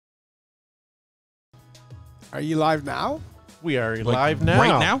Are you live now? We are live now.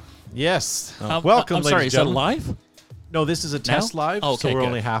 Right now? Yes. Welcome, I'm ladies sorry, and is gentlemen. That live? No, this is a test live, Okay, so we're good.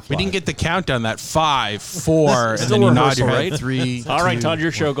 only half We live. didn't get the countdown that 5, 4, and Still then you nod rehearsal, your head. right? 3. All right, 2, Todd,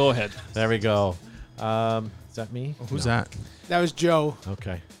 your show. Go ahead. There we go. Is that me? Who's No. that? That was Joe.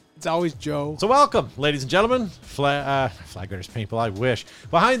 Okay. It's always Joe. So welcome, ladies and gentlemen. Flag Raiders Paintball, I wish.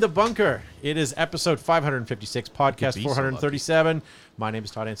 Behind the Bunker. It is episode 556, podcast You'd be so 437. My name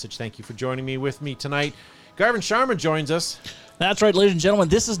is Todd Ansich. Thank you for joining me with me tonight. Garvin Sharma joins us. That's right, ladies and gentlemen.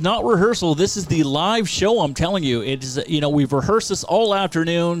 This is not rehearsal. This is the live show. I'm telling you, it is. We've rehearsed this all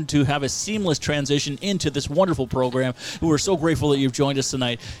afternoon to have a seamless transition into this wonderful program. We're so grateful that you've joined us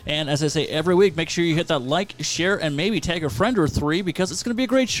tonight. And as I say every week, make sure you hit that like, share, and maybe tag a friend or three because it's going to be a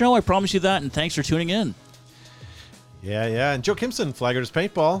great show. I promise you that. And thanks for tuning in. Yeah. And Joe Kimson, Flag Raiders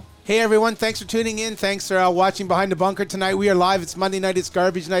Paintball. Hey, everyone. Thanks for tuning in. Thanks for watching Behind the Bunker tonight. We are live. It's Monday night. It's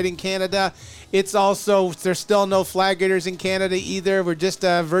garbage night in Canada. It's also, there's still no Flag Raiders in Canada either. We're just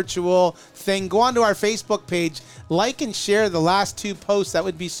a virtual thing. Go on to our Facebook page. Like and share the last two posts. That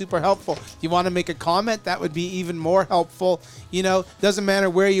would be super helpful. If you want to make a comment, that would be even more helpful. Doesn't matter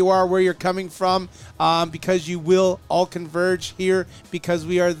where you are, where you're coming from, because you will all converge here because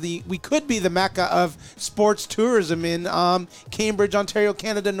we could be the mecca of sports tourism in Cambridge, Ontario,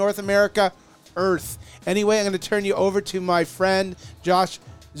 Canada, North America, Earth. Anyway, I'm going to turn you over to my friend, Josh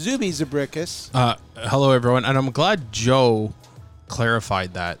Zuby Zabrikis. Hello, everyone. And I'm glad Joe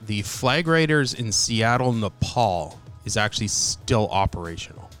clarified that. The Flag Raiders in Seattle, Nepal is actually still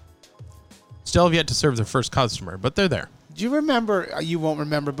operational. Still have yet to serve their first customer, but they're there. Do you remember, you won't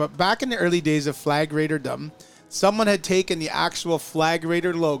remember, but back in the early days of Flag Raiderdom, someone had taken the actual Flag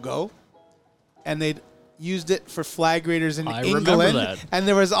Raider logo and they'd used it for Flag Raiders in I England. remember that. And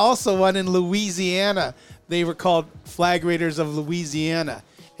there was also one in Louisiana. They were called Flag Raiders of Louisiana.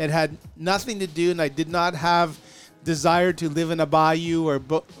 It had nothing to do, and I did not have desire to live in a bayou or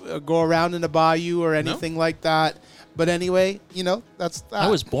go around in a bayou or anything like that. But anyway, that's that. I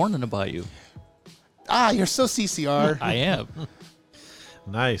was born in a bayou. You're so CCR. I am.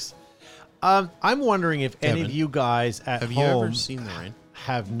 Nice. I'm wondering if any of Kevin, you guys at Have home you ever seen the rain?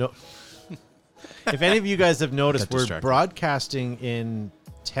 have no. If any of you guys have noticed, Got we're distracted. broadcasting in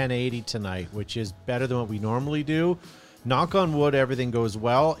 1080 tonight, which is better than what we normally do. Knock on wood, everything goes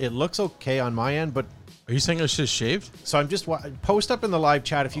well. It looks okay on my end, but Are you saying I should have shaved? so I'm just post up in the live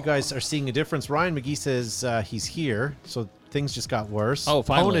chat if you guys are seeing a difference. Ryan McGee says he's here, so things just got worse. Oh,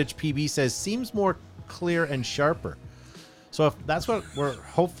 finally. Ponage PB says seems more clear and sharper. So if that's what we're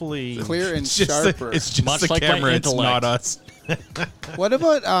hopefully Clear and It's just sharper. it's just Much the like my camera. It's intellect. not us. What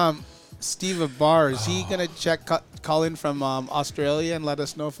about Steve of Bar? Is he going to call in from Australia and let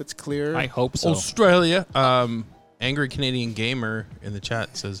us know if it's clear? I hope so. Australia. Angry Canadian Gamer in the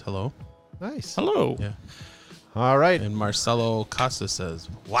chat says hello. nice. Hello. Yeah. All right, And Marcelo Costa says,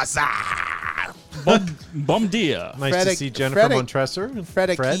 "What's up?" Bum dia. nice Fred- to see Jennifer Fred- Montresor.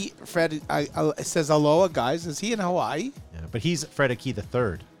 Fred says aloha, guys. Is he in Hawaii? Yeah, but he's Fred Aki the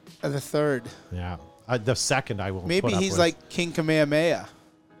third. The third. Yeah, the second I will. Maybe put up he's with. like King Kamehameha.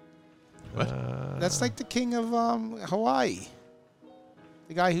 What? That's like the king of Hawaii.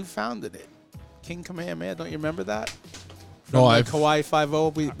 The guy who founded it. King Kamehameha. Don't you remember that? From No, like I've- Hawaii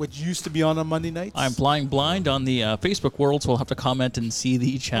Five-0, which used to be on Monday nights. I'm flying blind on the Facebook world, so I'll have to comment and see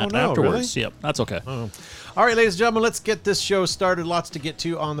the chat Oh, no, afterwards. Yep, that's okay. All right, ladies and gentlemen, let's get this show started. Lots to get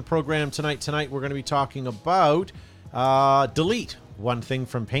to on the program tonight. Tonight, we're going to be talking about delete one thing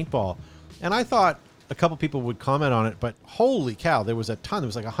from paintball. And I thought a couple people would comment on it, but holy cow, there was a ton. There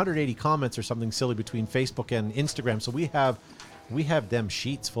was like 180 comments or something silly between Facebook and Instagram. So we have them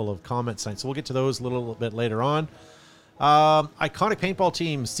sheets full of comments tonight. So we'll get to those a little bit later on. Iconic Paintball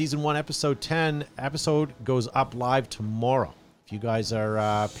Teams, Season 1, Episode 10. Episode goes up live tomorrow. If you guys are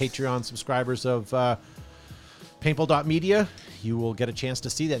Patreon subscribers of paintball.media, you will get a chance to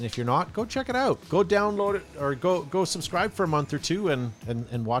see that. And if you're not, go check it out. Go download it or go subscribe for a month or two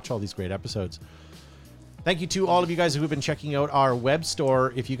and watch all these great episodes. Thank you to all of you guys who have been checking out our web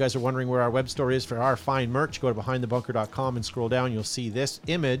store. If you guys are wondering where our web store is for our fine merch, go to behindthebunker.com and scroll down. You'll see this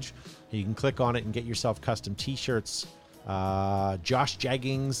image. You can click on it and get yourself custom t-shirts, Josh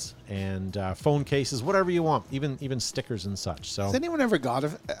Jaggings, and phone cases, whatever you want, even stickers and such. So Has anyone ever got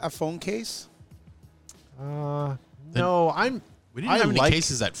a phone case? no, We didn't have any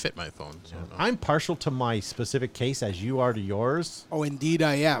cases that fit my phone. So no. I'm partial to my specific case as you are to yours. Oh, indeed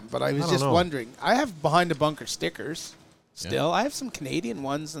I am. But I was I don't just know. wondering. I have Behind the Bunker stickers still. I have some Canadian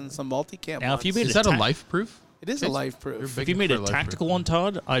ones and some multicam Now, if you ones. made Is a that a ta- life proof? It is a life proof. If you made a tactical one,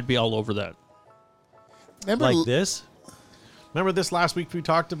 Todd, I'd be all over that. Remember Like this? Remember this last week we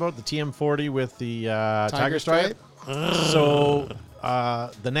talked about the TM40 with the Tiger Stripe? Stripe? So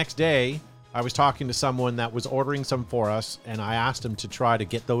the next day, I was talking to someone that was ordering some for us, and I asked him to try to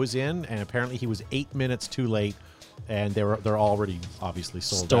get those in, and apparently he was 8 minutes too late, and they're already obviously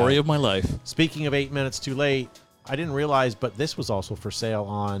sold Story out. of my life. Speaking of 8 minutes too late, I didn't realize, but this was also for sale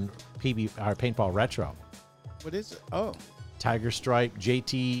on Paintball Retro. What is it? Oh, Tiger Stripe,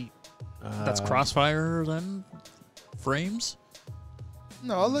 JT. That's Crossfire then? Frames?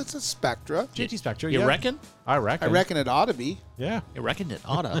 no, it's a Spectra. JT Spectre. You yeah. reckon? I I reckon. reckon it ought to be. Yeah. You reckon it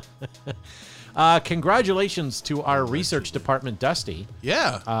oughta. Congratulations to our research department, Dusty.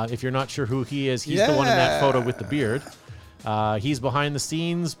 Yeah. If you're not sure who he is, he's the one in that photo with the beard. He's behind the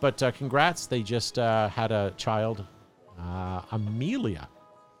scenes, but congrats. They just had a child, Amelia,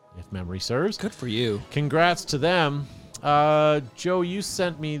 if memory serves. Good for you. Congrats to them. Joe, you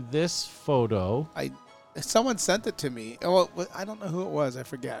sent me this photo. Someone sent it to me. Oh, I don't know who it was. I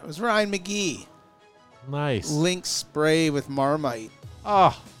forget. It was Ryan McGee. Nice. Link spray with Marmite.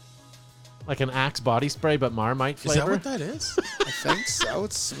 Oh, like an Axe body spray, but Marmite Is flavor. that what that is? I think so.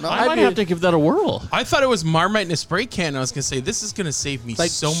 It smells I might have to give that a whirl. I thought it was Marmite in a spray can. I was gonna say this is gonna save me Like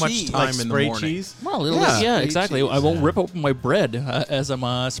so much cheese. time like in the spray morning. cheese. Well, Yeah. yeah, Spray exactly. cheese, I won't rip open my bread as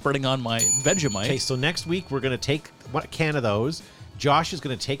I'm spreading on my Vegemite. Okay, so next week we're going to take a can of those. Josh is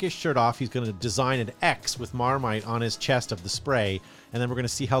going to take his shirt off. He's going to design an X with Marmite on his chest of the spray. And then we're going to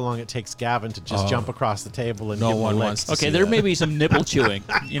see how long it takes Gavin to just jump across the table and No give him a one lick. wants to Okay, see there that. may be some nipple chewing.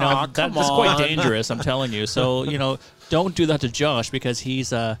 You know, that's quite dangerous, I'm telling you. So, don't do that to Josh because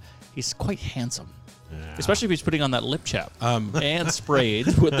he's quite handsome. Especially if he's putting on that lip chap and sprayed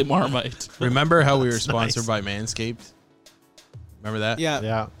with the Marmite. Remember how we were sponsored by Manscaped? Remember that? Yeah.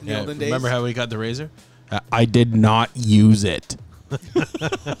 Yeah. In the olden days. Remember how we got the razor? I did not use it.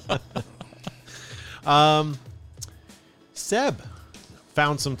 Seb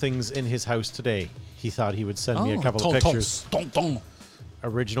found some things in his house today. He thought he would send me a couple Tom, of pictures. Tom.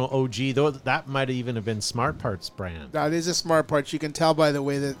 Original OG, though that might even have been Smart Parts brand. That is a smart part. You can tell by the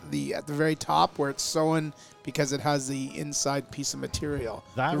way that at the very top where it's sewn because it has the inside piece of material.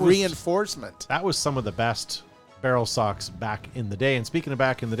 That the was- reinforcement. That was some of the best barrel socks back in the day. And speaking of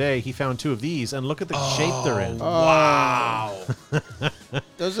back in the day, he found two of these, and look at the shape they're in. Wow.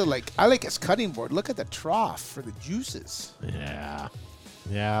 Those are I like his cutting board. Look at the trough for the juices. Yeah.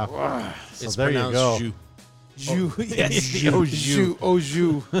 Yeah. So It's there you pronounced go. jus. Jus. Jus. Jus. Oh,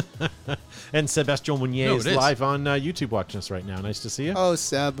 jus. And Sebastien Mounier No, is it is. live on YouTube watching us right now. Nice to see you. Oh,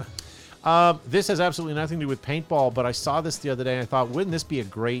 Seb. This has absolutely nothing to do with paintball, but I saw this the other day and I thought, wouldn't this be a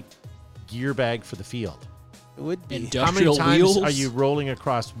great gear bag for the field? It would be. How many Industrial times wheels. are you rolling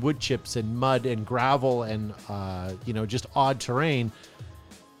across wood chips and mud and gravel and just odd terrain?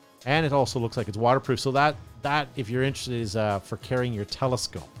 And it also looks like it's waterproof. So that if you're interested is for carrying your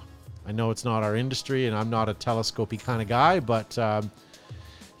telescope. I know it's not our industry and I'm not a telescopy kind of guy, but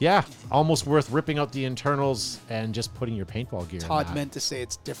yeah, almost worth ripping out the internals and just putting your paintball gear in Todd that. meant to say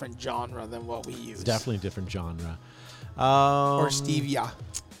it's different genre than what we use. It's definitely a different genre. Or stevia.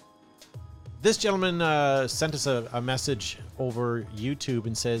 This gentleman sent us a message over YouTube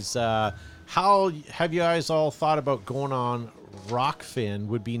and says, how have you guys all thought about going on Rockfin?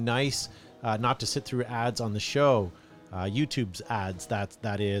 Would be nice not to sit through ads on the show. YouTube's ads,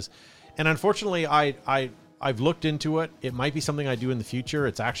 that is. And unfortunately, I've looked into it. It might be something I do in the future.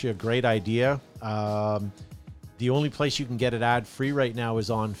 It's actually a great idea. The only place you can get it ad-free right now is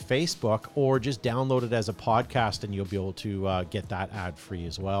on Facebook, or just download it as a podcast and you'll be able to get that ad-free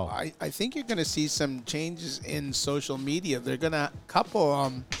as well. I think you're going to see some changes in social media. They're going to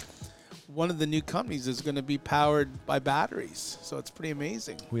couple. One of the new companies is going to be powered by batteries, so it's pretty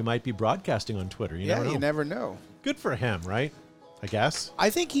amazing. We might be broadcasting on Twitter. You never know. You never know. Good for him, right? I guess. I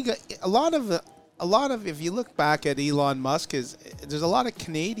think he got a lot of. If you look back at Elon Musk, there's a lot of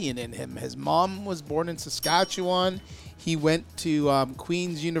Canadian in him. His mom was born in Saskatchewan. He went to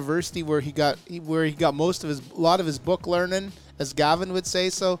Queen's University where he got most of a lot of his book learning, as Gavin would say.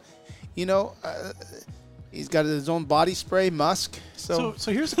 So, he's got his own body spray, Musk. So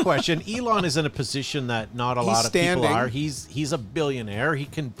here's the question. Elon is in a position that not a He's lot of people standing. are. He's a billionaire. He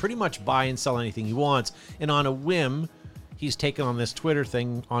can pretty much buy and sell anything he wants. And on a whim, he's taken on this Twitter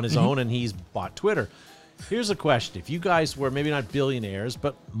thing on his own and he's bought Twitter. Here's a question. If you guys were maybe not billionaires,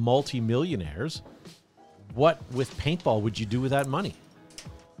 but multi-millionaires, what with paintball would you do with that money?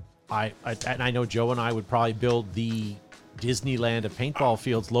 And I know Joe and I would probably build the Disneyland of paintball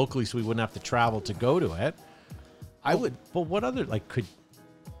fields locally so we wouldn't have to travel to go to it. I would. But what other,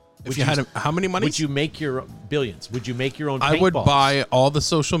 If you had how many money? would you make your billions? Would you make your own I would paintballs? buy all the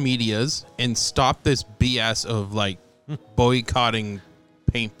social medias and stop this BS of boycotting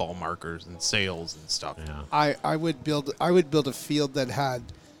paintball markers and sales and stuff. Yeah. I would build a field that had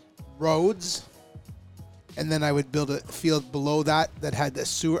roads, and then I would build a field below that had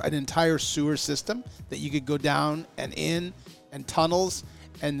an entire sewer system that you could go down and in, and tunnels,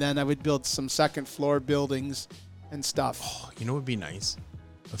 and then I would build some second floor buildings and stuff. You know what would be nice?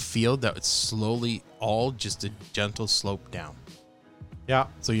 A field that would slowly, all just a gentle slope down. Yeah.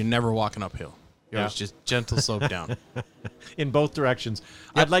 So you're never walking uphill. Yeah. It's just gentle slope down. In both directions.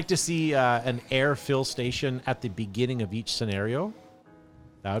 I'd like to see an air fill station at the beginning of each scenario.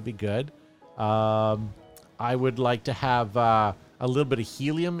 That would be good. I would like to have a little bit of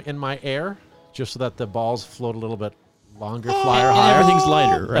helium in my air, just so that the balls float a little bit longer, fly And higher. everything's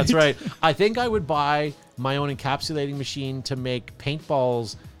lighter, right? That's right. I think I would buy my own encapsulating machine to make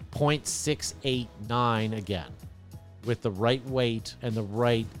paintballs 0.689 again, with the right weight and the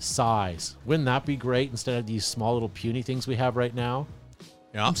right size. Wouldn't that be great instead of these small little puny things we have right now?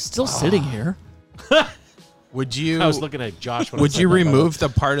 Yeah. I'm still sitting here. Would you? I was looking at Josh. When I Would said you that, by the way. remove the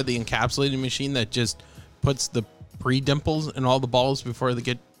part of the encapsulating machine that just puts the pre-dimples in all the balls before they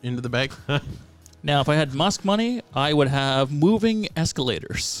get into the bag? Now, if I had Musk money, I would have moving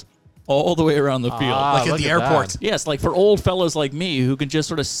escalators all the way around the field. Like at look the at airport. that. Yes, like for old fellas like me who can just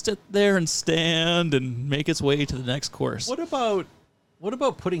sort of sit there and stand and make its way to the next course. What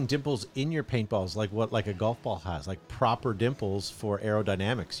about putting dimples in your paintballs, like a golf ball has, like proper dimples for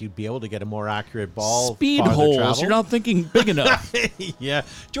aerodynamics? You'd be able to get a more accurate ball. Speed farther holes. travel. You're not thinking big enough. Yeah.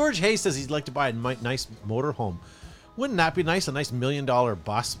 George Hayes says he'd like to buy a nice motorhome. Wouldn't that be nice? A nice $1 million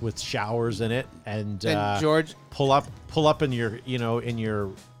bus with showers in it, and George, pull up in your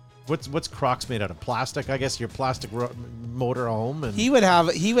what's Crocs made out of? Plastic, I guess. Your plastic motor home, and he would have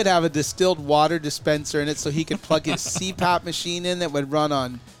a distilled water dispenser in it, so he could plug his CPAP machine in that would run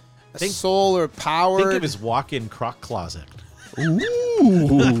on solar power. think of his walk-in crock closet.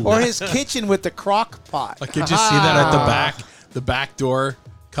 Or his kitchen with the crock pot. I could just see that at the back. The back door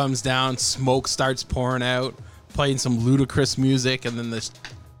comes down, smoke starts pouring out, playing some ludicrous music, and then the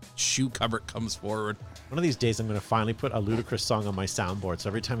shoe cupboard comes forward. One of these days, I'm going to finally put a Ludacris song on my soundboard, so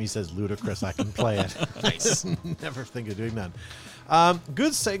every time he says Ludacris, I can play it. Nice. Never think of doing that.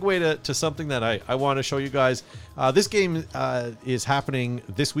 Good segue to something that I want to show you guys. This game is happening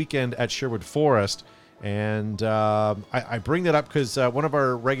this weekend at Sherwood Forest, and I bring that up because one of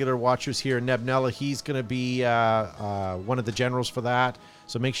our regular watchers here, Neb Nella, he's going to be one of the generals for that,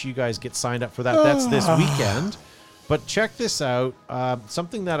 so make sure you guys get signed up for that. That's this weekend. But check this out,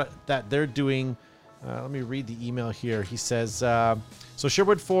 something that they're doing. Let me read the email here. He says, so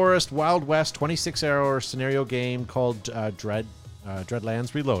Sherwood Forest Wild West 26-hour scenario game called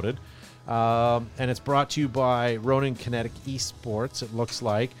Dreadlands Reloaded. And it's brought to you by Ronin Kinetic Esports, it looks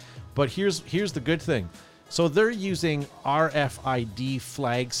like. But here's the good thing. So they're using RFID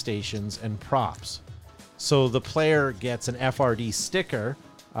flag stations and props. So the player gets an FRD sticker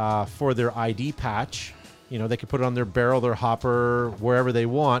for their ID patch. You know, they could put it on their barrel, their hopper, wherever they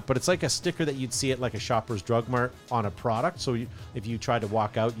want. But it's like a sticker that you'd see at like a Shoppers Drug Mart on a product. So if you tried to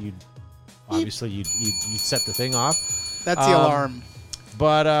walk out, you'd set the thing off. That's the alarm.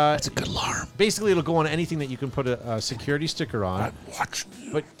 But It's a good alarm. basically, it'll go on anything that you can put a security sticker on.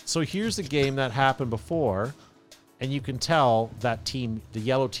 But so here's the game that happened before, and you can tell that team, the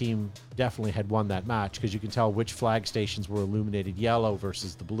yellow team, definitely had won that match because you can tell which flag stations were illuminated yellow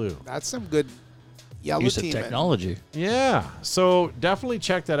versus the blue. That's some good yellow Use of teaming. technology. Yeah, so definitely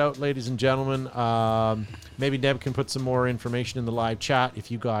check that out, ladies and gentlemen. Maybe Neb can put some more information in the live chat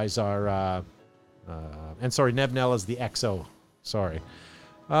if you guys are. And sorry, Neb Nell is the XO. Sorry.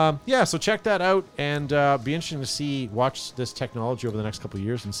 Yeah, so check that out, and be interesting to watch this technology over the next couple of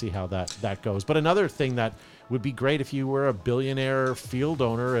years and see how that goes. But another thing that would be great if you were a billionaire field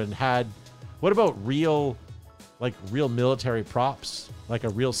owner and had, what about real military props, like a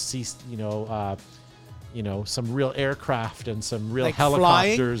real some real aircraft and some real Like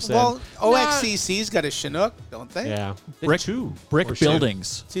helicopters. flying? And, Well, OXCC's got a Chinook, don't they? yeah, Brick or shit.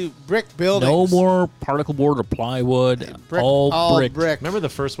 buildings. Two brick buildings. No more particle board or plywood. All brick. Remember the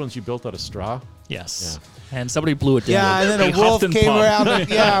first ones you built out of straw? Yes. And somebody blew it down. Yeah, and then a Big wolf Houghton came pub.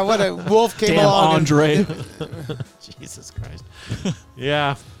 around. What a wolf came Damn along. Andre. Jesus Christ.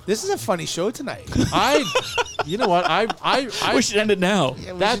 Yeah. This is a funny show tonight. You know what? We should end it now. Yeah, we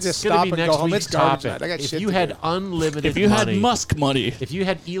should That's just going stop to be and next go home. week's It's garbage topic. night. I got If shit you to had do. unlimited If you money, had Musk money, if you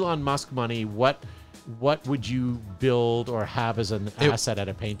had Elon Musk money, what would you build or have as an asset at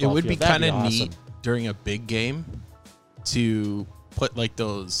a paintball It would field? be That'd kind of awesome. neat during a big game to put like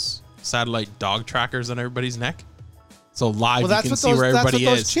those satellite dog trackers on everybody's neck. So live, Well, you that's can what see where those everybody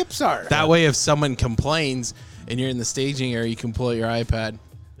those is. chips are. That way, if someone complains, and you're in the staging area, you can pull out your iPad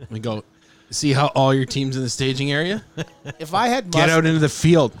and go, see how all your team's in the staging area? If I had Get out into the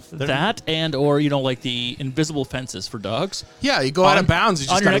field. That and or like the invisible fences for dogs. Yeah, you go out of bounds. You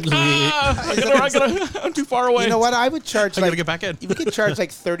just On your gotta, neck. I'm too far away. You know what? I would charge I gotta like get back in. you could charge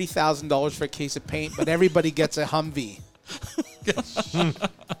like $30,000 for a case of paint, but everybody gets a Humvee.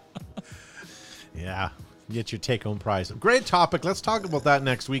 Yeah. Get your take-home prize. Great topic. Let's talk about that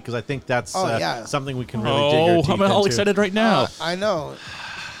next week because I think that's yeah. something we can really dig our teeth I'm all into. excited right now. I know.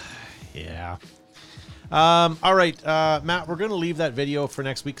 Yeah. All right, Matt, we're going to leave that video for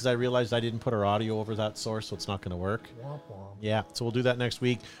next week because I realized I didn't put our audio over that source, so it's not going to work. Yeah, so we'll do that next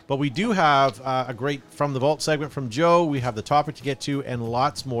week. But we do have a great From the Vault segment from Joe. We have the topic to get to and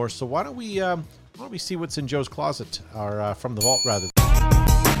lots more. So why don't we see what's in Joe's closet, or From the Vault, rather.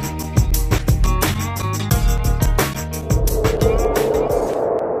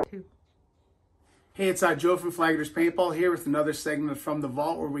 Hey, it's Joe from Flaggers Paintball here with another segment From the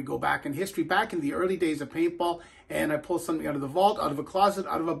Vault where we go back in history, back in the early days of paintball, and I pull something out of the vault, out of a closet,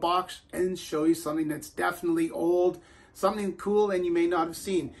 out of a box, and show you something that's definitely old, something cool and you may not have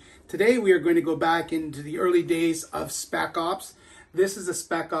seen. Today we are going to go back into the early days of Spec Ops. This is a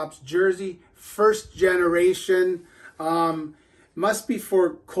Spec Ops jersey, first generation. Must be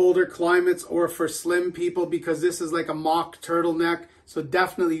for colder climates or for slim people because this is like a mock turtleneck. So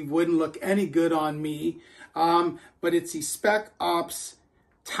definitely wouldn't look any good on me. But it's the Spec Ops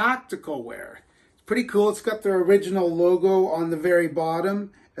tactical wear. It's pretty cool. It's got their original logo on the very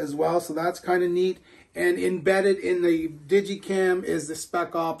bottom as well. So that's kind of neat. And embedded in the Digicam is the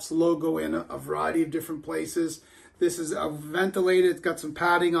Spec Ops logo in a variety of different places. This is ventilated. It's got some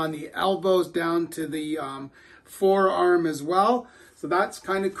padding on the elbows down to the forearm as well. So that's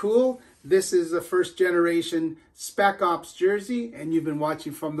kind of cool. This is the first generation Spec Ops jersey, and you've been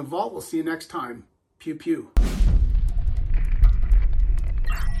watching From the Vault. We'll see you next time. Pew pew.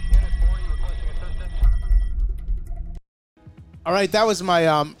 All right, that was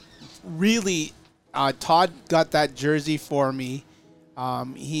my really. Todd got that jersey for me.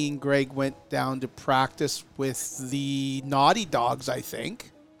 He and Greg went down to practice with the Naughty Dogs, I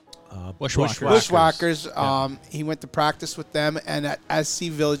think. Bushwhackers. He went to practice with them, and at SC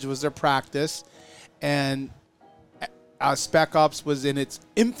Village was their practice, and Spec Ops was in its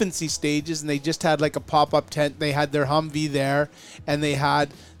infancy stages, and they just had like a pop-up tent. They had their Humvee there, and they had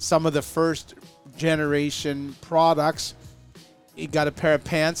some of the first generation products. He got a pair of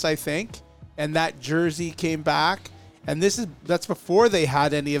pants, I think, and that jersey came back. And that's before they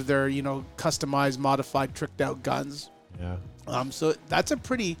had any of their, customized, modified, tricked out guns. Yeah. So that's a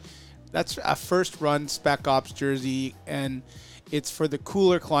first run Spec Ops jersey, and it's for the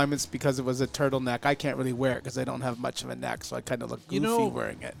cooler climates because it was a turtleneck. I can't really wear it because I don't have much of a neck, so I kind of look goofy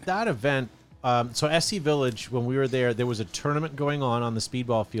wearing it. That event, so SC Village, when we were there was a tournament going on the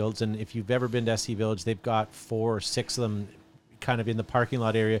speedball fields, and if you've ever been to SC Village, they've got 4 or 6 of them kind of in the parking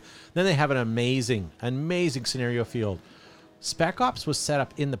lot area. Then they have an amazing scenario field. Spec Ops was set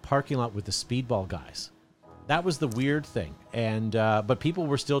up in the parking lot with the speedball guys. That was the weird thing. And but people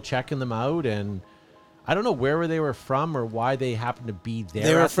were still checking them out, and I don't know where they were from or why they happened to be there.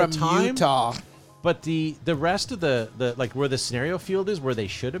 They were at from the time. Utah. But the rest of the like where the scenario field is, where they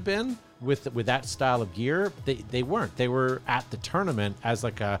should have been with that style of gear, they weren't. They were at the tournament as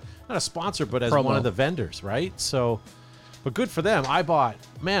like not a sponsor, but as one of the vendors, right? So, but good for them. I bought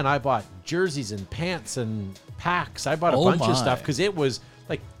jerseys and pants and packs. I bought a bunch of stuff because it was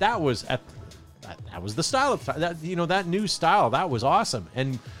like that was the style of that. That new style, that was awesome.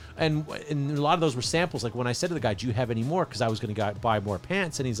 And a lot of those were samples. Like when I said to the guy, "Do you have any more?" Because I was going to buy more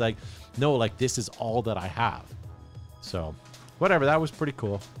pants, and he's like, "No, like this is all that I have." So, whatever. That was pretty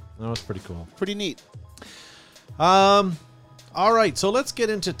cool. Pretty neat. All right, so let's get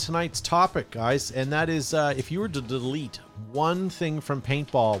into tonight's topic, guys, and that is if you were to delete one thing from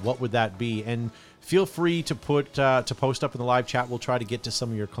paintball, what would that be? And feel free to post up in the live chat. We'll try to get to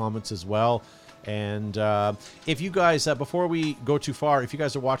some of your comments as well. And if you guys, before we go too far, if you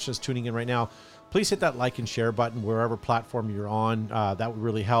guys are watching us, tuning in right now, please hit that like and share button wherever platform you're on. That would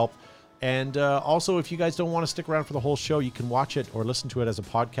really help. And also, if you guys don't want to stick around for the whole show, you can watch it or listen to it as a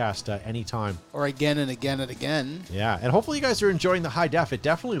podcast anytime. Or again and again and again. Yeah, and hopefully you guys are enjoying the high def. It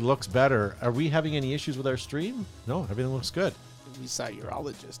definitely looks better. Are we having any issues with our stream? No, everything looks good. We saw a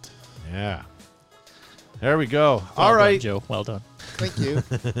urologist. Yeah. There we go. Well done, Joe. Well done. Thank you.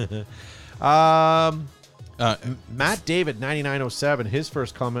 Matt David 9907. His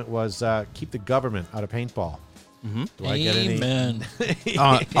first comment was keep the government out of paintball. Mm-hmm. Do I get any? Amen.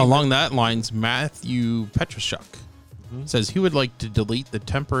 Along that lines, Matthew Petroshuk says he would like to delete the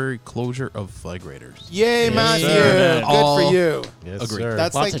temporary closure of flag raiders. Yay, Matthew. sir. Good All for you. Yes, Agreed. sir.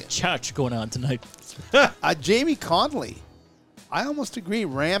 That's Lots like of church going on tonight. Jamie Conley. I almost agree.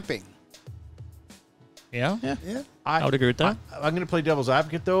 Ramping. Yeah? Yeah. I would agree with that. I'm going to play devil's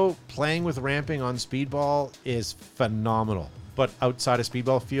advocate, though. Playing with ramping on speedball is phenomenal. But outside of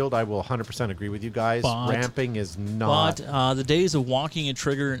speedball field, I will 100% agree with you guys. But- Ramping is not. But the days of walking a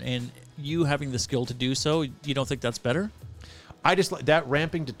trigger and you having the skill to do so, you don't think that's better? I just like that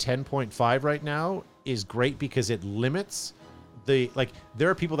ramping to 10.5 right now is great because it limits the there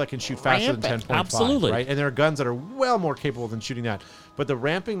are people that can shoot faster than 10.5, Absolutely. right? And there are guns that are well more capable than shooting that. But the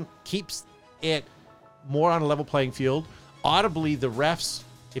ramping keeps it more on a level playing field. Audibly, the refs,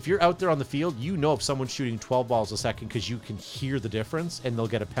 if you're out there on the field, you know if someone's shooting 12 balls a second because you can hear the difference and they'll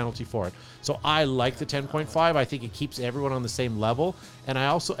get a penalty for it. So I like the 10.5. I think it keeps everyone on the same level. And I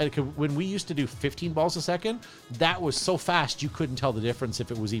also, when we used to do 15 balls a second, that was so fast you couldn't tell the difference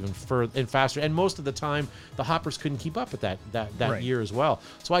if it was even further and faster. And most of the time, the hoppers couldn't keep up with that Right. year as well.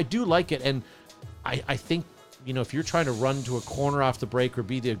 So I do like it. And I think, if you're trying to run to a corner off the break or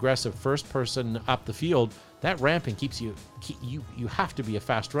be the aggressive first person up the field, that ramping keeps you have to be a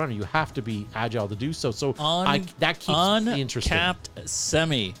fast runner. You have to be agile to do so. So that keeps me interesting. Uncapped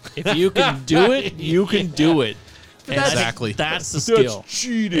semi. If you can do it, you can do it. And I think Exactly. That's the skill.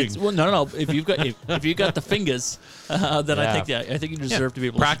 cheating. Well, no. If you've got the fingers, then I Yeah. think you deserve to be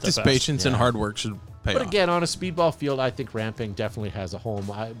able to Practice, shoot that fast. patience, and hard work should pay But off. again, on a speedball field, I think ramping definitely has a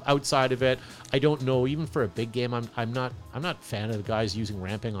home. Outside of it, I don't know. Even for a big game, I'm not a fan of the guys using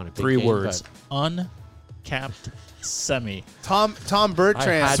ramping on a big 3 game. words. but Uncapped semi. Tom I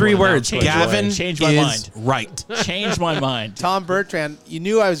Bertrand. had 3 one words. announced right away. Gavin Change my is mind. right. Change my mind. Tom Bertrand, you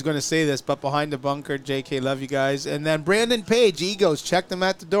knew I was going to say this, but behind the bunker, JK, love you guys. And then Brandon Page, Egos, check them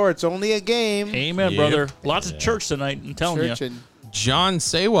at the door. It's only a game. Amen, Yep. brother. Lots of church tonight. I'm telling Church you. and John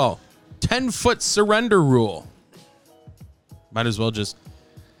Saywell, 10-foot surrender rule. Might as well just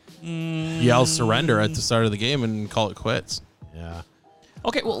yell surrender at the start of the game and call it quits. Yeah.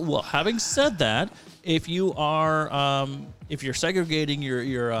 Okay, well, having said that, if you are if you're segregating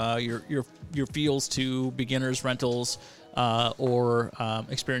your fields to beginners, rentals, or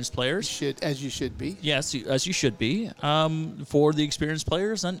experienced players, as you should be. yes, as you should be, for the experienced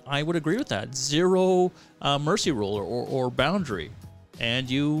players, then I would agree with that. Zero mercy rule or boundary, and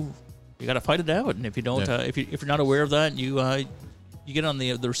you got to fight it out. And if you don't, Yeah. if you're not aware of that, you get on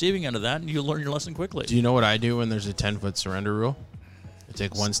the receiving end of that, and you learn your lesson quickly. Do you know what I do when there's a 10-foot surrender rule? I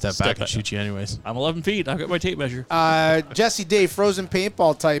take one step back and shoot you anyways. I'm 11 feet. I've got my tape measure. Jesse Day, frozen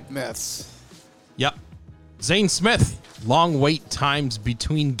paintball type myths. Yep. Zane Smith, long wait times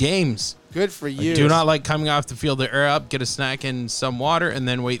between games. Good for you. Do not like coming off the field to air up, get a snack and some water, and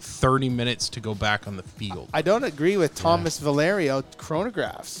then wait 30 minutes to go back on the field. I don't agree with Thomas Valerio.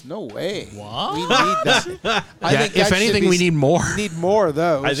 Chronographs. No way. What? We need that. I think if that should anything, be we need more. We need more of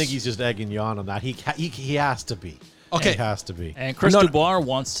those. I think he's just egging you on that. He has to be. Okay. He has to be. And Chris No, no. Dubois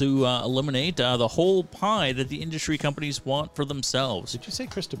wants to eliminate the whole pie that the industry companies want for themselves. Did you say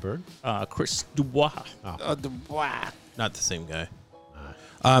Chris de Burgh? Chris Dubois. Wow. Not the same guy.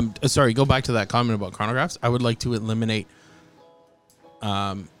 Sorry, go back to that comment about chronographs. I would like to eliminate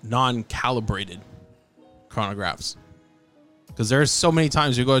non-calibrated chronographs. Because there's so many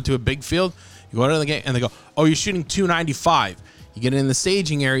times you go to a big field, you go out of the game, and they go, oh, you're shooting 295. You get in the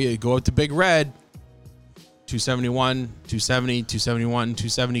staging area, you go out to Big Red, 271, 270, 271,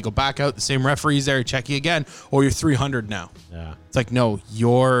 270, go back out, the same referee's there, check you again, or you're 300 now. Yeah. It's like, no,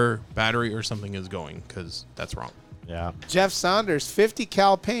 your battery or something is going, because that's wrong. Yeah. Jeff Saunders, 50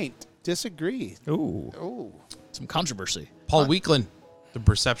 cal paint. Disagree. Ooh, Oh. some controversy. Paul Weekland, the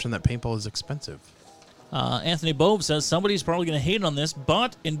perception that paintball is expensive. Anthony Bobe says somebody's probably going to hate on this,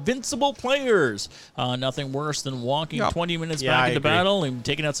 but invincible players. Nothing worse than walking Yep. 20 minutes Yeah, back I into agree. battle and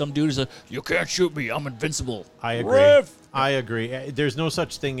taking out some dude who says, you can't shoot me, I'm invincible. I agree. Ref! I agree. There's no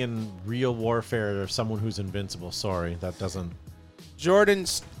such thing in real warfare of someone who's invincible. Sorry, that doesn't. Jordan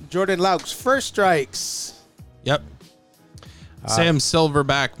Laux, first strikes. Yep. Sam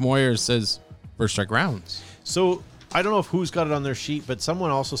Silverback Moyer says first strike rounds. So I don't know if who's got it on their sheet, but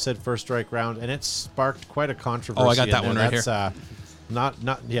someone also said first strike round, and it sparked quite a controversy. Oh, I got in that there. one right That's,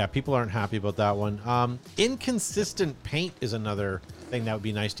 here. Yeah, people aren't happy about that one. Inconsistent paint is another thing that would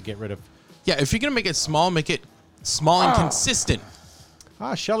be nice to get rid of. Yeah, if you're going to make it small and consistent.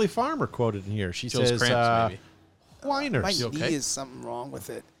 Shelley Farmer quoted in here. She Feels says, cramps, maybe. whiners. My okay? knee is something wrong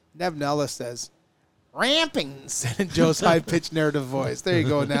with it. Neb Nella says, ramping, said in Joe's high-pitched narrative voice. There you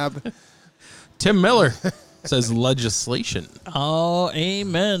go, Neb. Tim Miller, says legislation. Oh,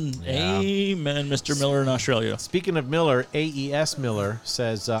 amen. Yeah. Amen, Mr. Miller in Australia. Speaking of Miller, AES Miller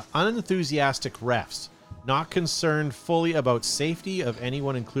says unenthusiastic refs, not concerned fully about safety of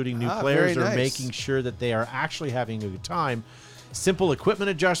anyone, including new players, very or nice. making sure that they are actually having a good time. Simple equipment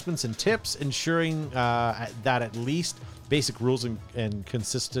adjustments and tips, ensuring that at least basic rules and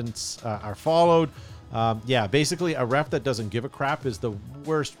consistency are followed. Yeah, basically a ref that doesn't give a crap is the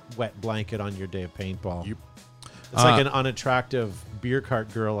worst wet blanket on your day of paintball. It's like an unattractive beer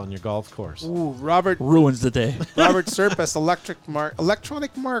cart girl on your golf course. Ooh, Robert Ruins the day. Serpus,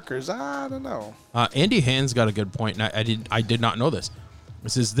 electronic markers. I don't know. Andy Hand's got a good point, and I did not know this.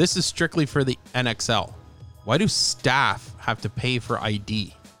 It says this is strictly for the NXL. Why do staff have to pay for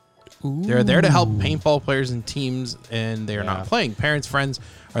ID? They're there to help paintball players and teams, and they are not playing. Parents, friends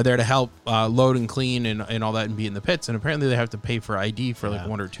are there to help load and clean and all that and be in the pits, and apparently they have to pay for ID for like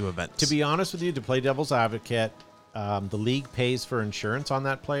 1 or 2 events. To be honest with you, to play devil's advocate, the league pays for insurance on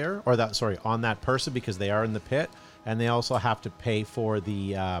that player, or on that person, because they are in the pit, and they also have to pay for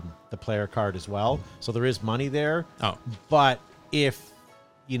the player card as well. So there is money there. Oh. But if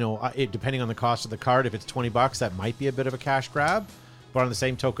depending on the cost of the card, if it's $20, that might be a bit of a cash grab. But on the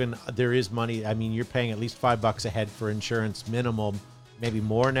same token, there is money. I mean, you're paying at least $5 a head for insurance minimum, maybe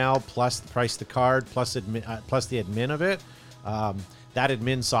more now, plus the price of the card, plus the admin of it. That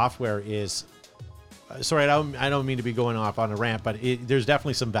admin software is. Sorry, I don't mean to be going off on a rant, but there's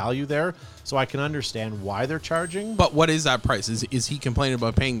definitely some value there. So I can understand why they're charging. But what is that price? Is he complaining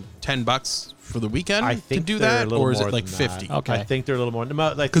about paying $10 for the weekend I think to do they're a that, little or is more it like than 50? that. Okay. I think they're a little more.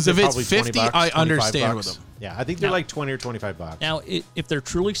 Like, 'Cause if they're it's probably 50, 20 bucks, I 25 understand bucks. with them. Yeah, I think they're Now- like 20 or 25 bucks. Now, if they're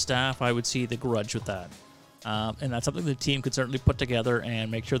truly staff, I would see the grudge with that. And that's something the team could certainly put together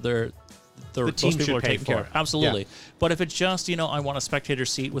and make sure those team people should are pay taken care for of. it. Absolutely. Yeah. But if it's just, I want a spectator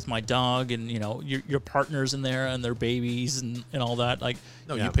seat with my dog and, your partner's in there and their babies and all that, like,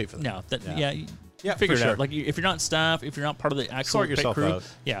 No, Yeah. you pay for that. no, that, Yeah. Yeah, figure for it sure. out. Like, if you're not staff, if you're not part of the actual Sort pit yourself crew, out.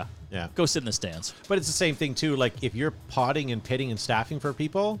 yeah, Yeah. go sit in the stands. But it's the same thing too. Like if you're potting and pitting and staffing for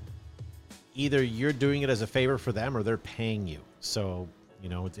people, either you're doing it as a favor for them or they're paying you. So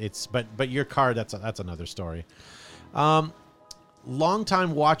it's but your card, that's another story.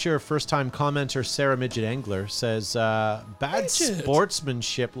 Longtime watcher, first time commenter Sarah Midget Angler says bad Midget.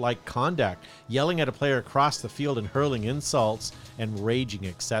 sportsmanship like conduct, yelling at a player across the field and hurling insults and raging,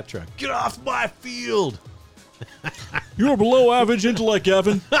 etc. Get off my field! You're below average intellect,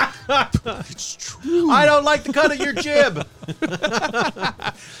 Evan. It's true. I don't like the cut of your jib.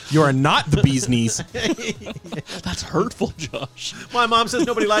 You are not the bee's knees. That's hurtful, Josh. My mom says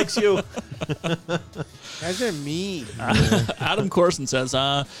nobody likes you. Guys are mean. Adam Corson says,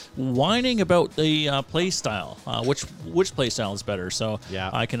 whining about the play style. Which play style is better? So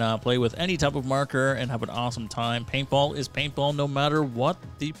Yeah. I can play with any type of marker and have an awesome time. Paintball is paintball no matter what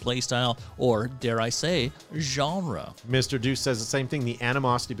the play style or, dare I say, genre. Mr. Deuce says the same thing, the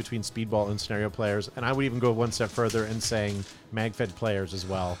animosity between speedball and scenario players, and I would even go one step further and saying MagFed players as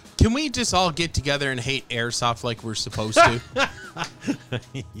well. Can we just all get together and hate airsoft like we're supposed to?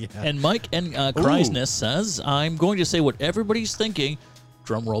 Yeah. And Mike and Kreisness says, I'm going to say what everybody's thinking.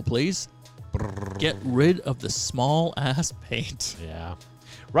 Drum roll, please. Get rid of the small ass paint. Yeah.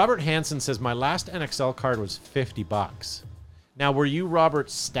 Robert Hansen says my last NXL card was $50. Now, were you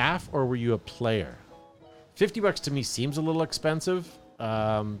Robert's staff or were you a player? $50 to me seems a little expensive.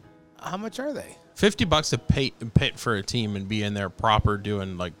 How much are they? $50 to pit for a team and be in there proper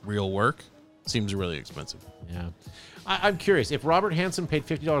doing like real work seems really expensive. Yeah. I'm curious. If Robert Hansen paid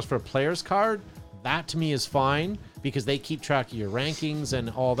 $50 for a player's card, that to me is fine because they keep track of your rankings and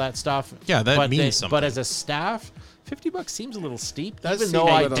all that stuff. Yeah, that means something. But as a staff, $50 seems a little steep. Does Even seem though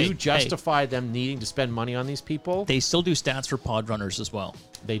a I little- do Hey, justify them needing to spend money on these people. They still do stats for pod runners as well.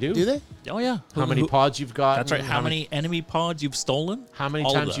 They do? Do they? Oh, yeah. How many pods you've got? That's right. How many enemy pods you've stolen? How many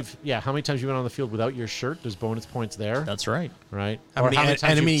All of times that. how many times you've been on the field without your shirt? There's bonus points there, That's right. right? How Or many, times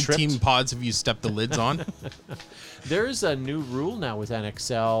enemy you've tripped. team pods have you stepped the lids on? There's a new rule now with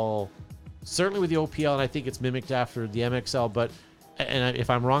NXL, certainly with the OPL, and I think it's mimicked after the MXL. But if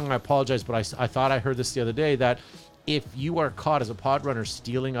I'm wrong, I apologize. But I thought I heard this the other day that if you are caught as a pod runner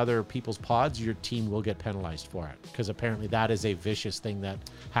stealing other people's pods, your team will get penalized for it because apparently that is a vicious thing that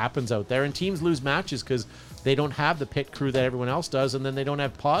happens out there. And teams lose matches because they don't have the pit crew that everyone else does, and then they don't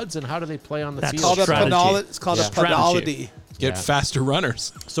have pods. And how do they play on the That's field? Called a Strategy. it's called a Strategy. podology. Get Yeah. faster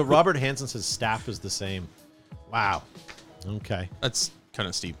runners. So Robert Hansen says staff is the same. Wow. Okay. That's kind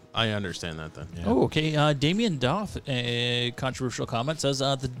of steep. I understand that then. Yeah. Oh, okay. Damien Doff, a controversial comment, says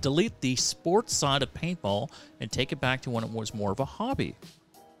delete the sports side of paintball and take it back to when it was more of a hobby.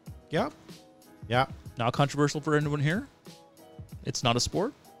 Yep. Yeah. Not controversial for anyone here? It's not a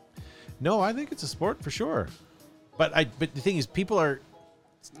sport? No, I think it's a sport for sure. But the thing is, people are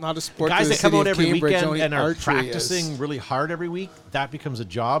It's not a sport. guys to the that come city out of every Cambridge, weekend only and are archery practicing is. really hard every week. That becomes a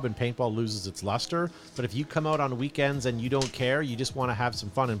job, and paintball loses its luster. But if you come out on weekends and you don't care, you just want to have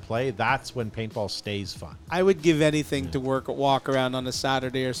some fun and play, that's when paintball stays fun. I would give anything to walk around on a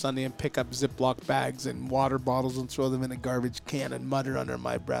Saturday or Sunday and pick up Ziploc bags and water bottles and throw them in a garbage can and mutter under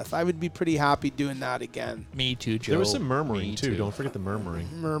my breath. I would be pretty happy doing that again. Me too, Joe. There was some murmuring Me too. Don't forget the murmuring.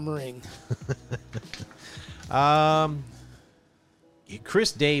 Murmuring.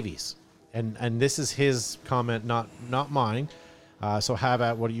 Chris Davies, and this is his comment, not mine. So have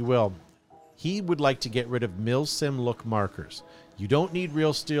at what you will. He would like to get rid of MilSim look markers. You don't need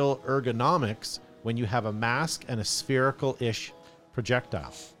real steel ergonomics when you have a mask and a spherical-ish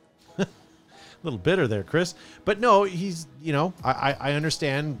projectile. A little bitter there, Chris. But no, he's, I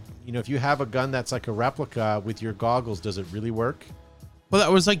understand, if you have a gun that's like a replica with your goggles, does it really work? Well,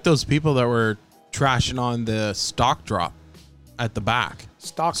 that was like those people that were trashing on the stock drop at the back.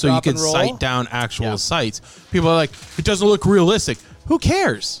 Stock so you drop can and roll? sight down actual Yeah. sights. People are like, it doesn't look realistic. Who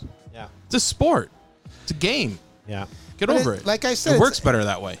cares? Yeah. It's a sport. It's a game. Yeah. Get But over it- it. like I said, it it's- works better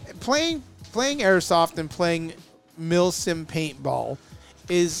that way. Playing airsoft and playing MilSim paintball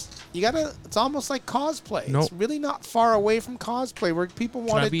is it's almost like cosplay. No. It's really not far away from cosplay where people Can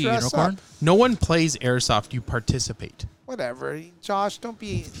want I to be a dress unicorn? up. No one plays airsoft. You participate. Whatever, Josh. Don't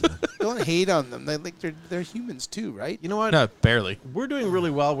hate on them. They're humans too, right? You know what? No, barely. We're doing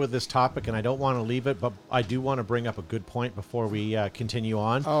really well with this topic, and I don't want to leave it, but I do want to bring up a good point before we continue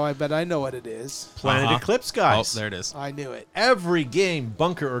on. Oh, I bet I know what it is. Planet Eclipse, guys. Oh, there it is. I knew it. Every game,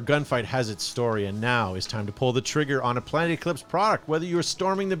 bunker, or gunfight has its story, and now is time to pull the trigger on a Planet Eclipse product. Whether you're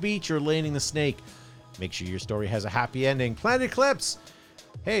storming the beach or laning the snake, make sure your story has a happy ending. Planet Eclipse,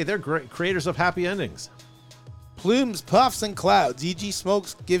 hey, they're great creators of happy endings. Plumes, puffs, and clouds. EG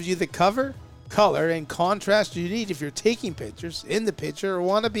Smokes gives you the cover, color, and contrast you need if you're taking pictures, in the picture, or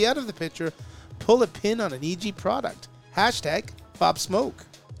want to be out of the picture. Pull a pin on an EG product. Hashtag Pop Smoke.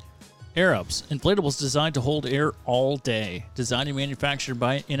 Air Ups, inflatables designed to hold air all day. Designed and manufactured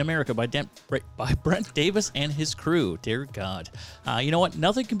in America by Brent Davis and his crew. Dear God. You know what?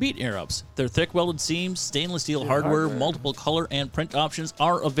 Nothing can beat Air Ups. Their thick welded seams, stainless steel hardware, multiple color and print options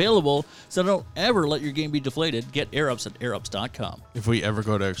are available, so don't ever let your game be deflated. Get Air Ups at airups.com. If we ever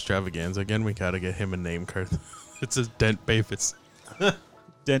go to Extravaganza again, we gotta get him a name card. It says Dent Bavis.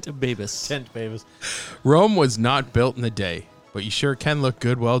 Dent Bavis. Tent Bavis. Rome was not built in a day, but you sure can look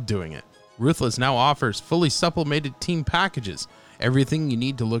good while doing it. Ruthless now offers fully supplemented team packages. Everything you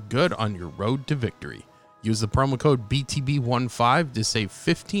need to look good on your road to victory. Use the promo code BTB15 to save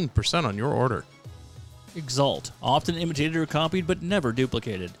 15% on your order. Exalt, often imitated or copied but never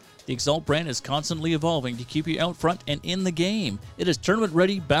duplicated. The Exalt brand is constantly evolving to keep you out front and in the game. It is tournament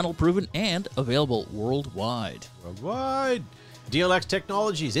ready, battle proven, and available worldwide. Worldwide. DLX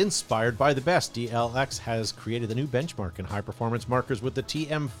Technologies, inspired by the best. DLX has created the new benchmark in high-performance markers with the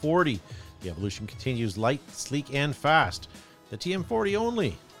TM40. The evolution continues light, sleek, and fast. The TM40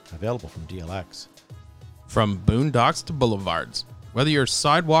 only. Available from DLX. From boondocks to boulevards, whether you're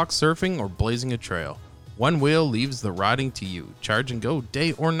sidewalk surfing or blazing a trail, one wheel leaves the riding to you. Charge and go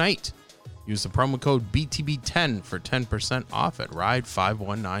day or night. Use the promo code BTB10 for 10% off at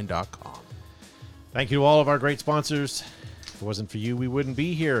ride519.com. Thank you to all of our great sponsors. If it wasn't for you, we wouldn't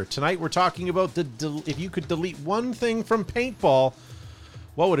be here. Tonight we're talking about if you could delete one thing from paintball,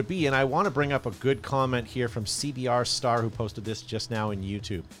 what would it be? And I want to bring up a good comment here from CBR Star, who posted this just now in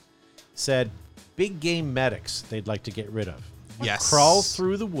YouTube. Said, big game medics they'd like to get rid of. Yes. Crawl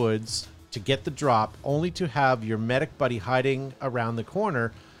through the woods to get the drop, only to have your medic buddy hiding around the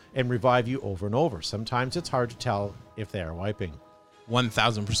corner and revive you over and over. Sometimes it's hard to tell if they are wiping.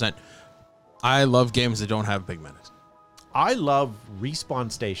 1000%. I love games that don't have big medics. I love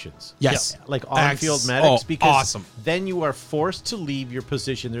respawn stations. Yes. Like on-field medics, because awesome. then you are forced to leave your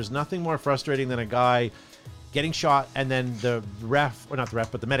position. There's nothing more frustrating than a guy getting shot and then the ref, or not the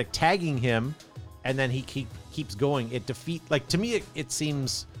ref, but the medic tagging him, and then he keeps going. To me, it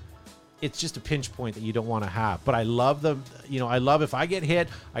seems it's just a pinch point that you don't want to have. But I love I love if I get hit,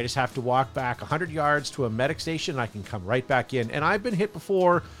 I just have to walk back 100 yards to a medic station and I can come right back in. And I've been hit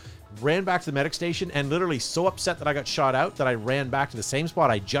before, ran back to the medic station and literally so upset that I got shot out that I ran back to the same spot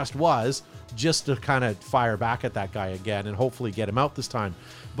I just was, just to kind of fire back at that guy again and hopefully get him out this time.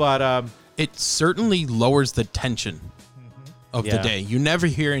 But it certainly lowers the tension of the Yeah. day. You never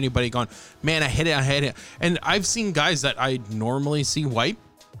hear anybody going, man, I hit it. And I've seen guys that I normally see wipe,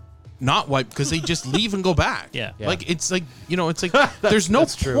 not wipe, because they just leave and go back. Yeah. Yeah. Like, it's like, it's like, there's no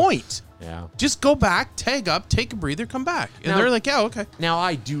that's true. point Yeah. Just go back, tag up, take a breather, come back. And Now- they're like, yeah, okay. Now,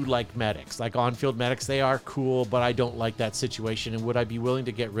 I do like medics. Like on-field medics, they are cool, but I don't like that situation. And would I be willing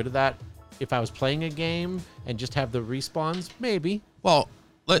to get rid of that if I was playing a game and just have the respawns? Maybe. Well,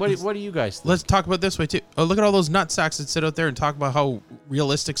 What do you guys think? let's talk about it this way, too. Oh, look at all those nut sacks that sit out there and talk about how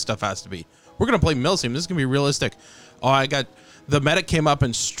realistic stuff has to be. We're going to play Milsim. This is going to be realistic. Oh, the medic came up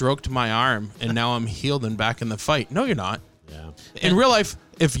and stroked my arm, and now I'm healed and back in the fight. No, you're not. Yeah. In real life,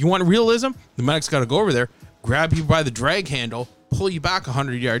 if you want realism, the medic's got to go over there, grab you by the drag handle, pull you back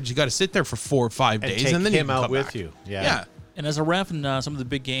 100 yards. You got to sit there for 4 or 5 days, take and then you him can out come with back. you. Yeah. Yeah. And as a ref in some of the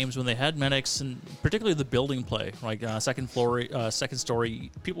big games, when they had medics, and particularly the building play, like second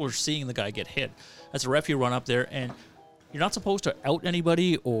story, people are seeing the guy get hit. As a ref, you run up there, and you're not supposed to out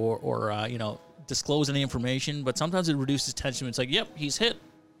anybody or disclose any information, but sometimes it reduces tension. It's like, yep, he's hit.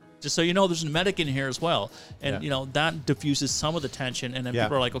 Just so you know, there's a medic in here as well. And, that diffuses some of the tension. And then Yeah.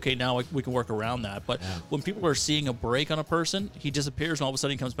 people are like, okay, now we can work around that. But when people are seeing a break on a person, he disappears and all of a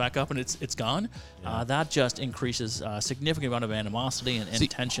sudden he comes back up and it's gone. That just increases a significant amount of animosity and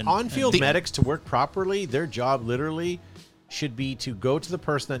tension. On-field medics, to work properly, their job literally should be to go to the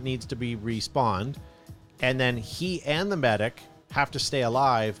person that needs to be respawned, and then he and the medic have to stay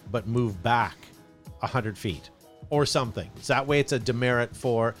alive but move back 100 feet or something. So that way it's a demerit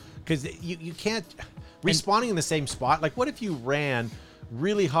for... Because you can't... Respawning in the same spot, like what if you ran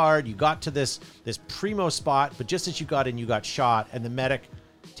really hard, you got to this primo spot, but just as you got in, you got shot, and the medic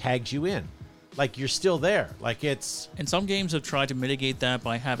tags you in? Like, you're still there. Like, it's... And some games have tried to mitigate that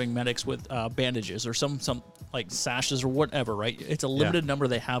by having medics with bandages or some like sashes or whatever, right? It's a limited number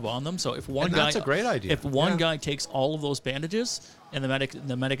they have on them. So if one And guy, that's a great idea. If one guy takes all of those bandages and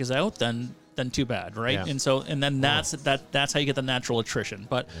the medic is out, then too bad, right? Yeah. And then that's how you get the natural attrition.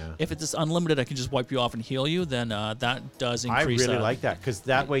 But if it's unlimited, I can just wipe you off and heal you. Then that does I increase. really like that, because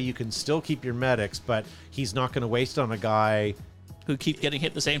that way you can still keep your medics, but he's not going to waste on a guy. Who keep getting hit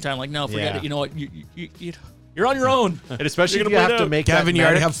at the same time. Like, no, forget Yeah. it. You know what? You're on your own. And especially You're if you gonna have bleed to out. make Gavin, that you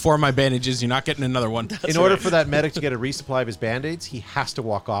already medic, have 4 of my bandages. You're not getting another one. in order for that medic to get a resupply of his band-aids, he has to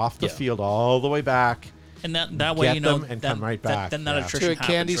walk off the Yeah. field all the way back. And that way, Get them and come right back. Then that Yeah. attrition To a happens,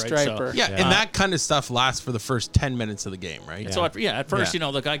 candy right? striper. Yeah, and that kind of stuff lasts for the first 10 minutes of the game, right? So at first,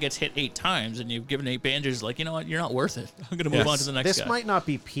 Yeah. the guy gets hit 8 times, and you've given 8 bandages. Like, you know what? You're not worth it. I'm going to move on to the next This guy. might not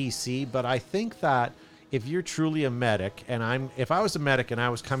be PC, but I think that if you're truly a medic, and if I was a medic and I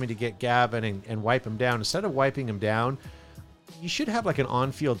was coming to get Gavin and wipe him down, instead of wiping him down, you should have like an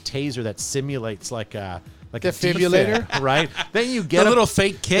on-field taser that simulates like a Defibrillator? defib, right? Then you get The little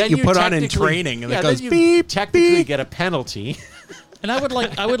fake kit then you put on in technically- training, and it then goes you beep, technically beep. get a penalty. And I would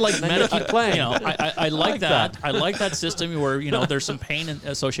like Then you keep playing. I like that. that. I like that system where there's some pain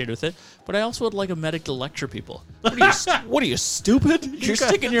associated with it. But I also would like a medic to lecture people. What are you stupid? You're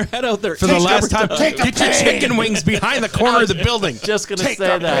sticking your head out there For the last time, Take the get your pain. chicken wings behind the corner of the building. Just gonna Take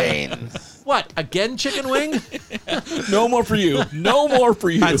say the that. pain. What again? Chicken wing? No more for you. No more for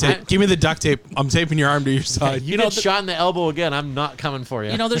you. That's it. Give me the duct tape. I'm taping your arm to your side. You get shot in the elbow again. I'm not coming for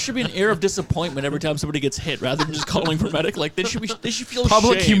you. There should be an air of disappointment every time somebody gets hit, rather than just calling for medic. Like they should feel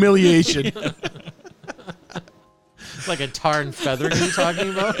Public shame. humiliation. like a tar and feathering you're talking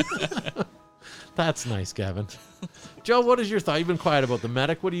about. That's nice, Gavin. Joe, what is your thought? You've been quiet about the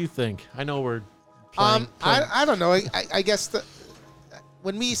medic. What do you think? I know we're playing. I don't know. I guess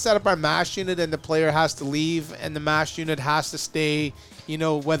when we set up our mash unit and the player has to leave and the mash unit has to stay,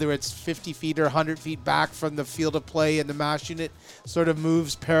 whether it's 50 feet or 100 feet back from the field of play, and the mash unit sort of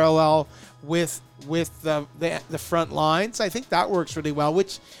moves parallel with the front lines, I think that works really well.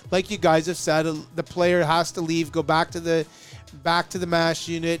 Which, like you guys have said, the player has to leave, go back to the mash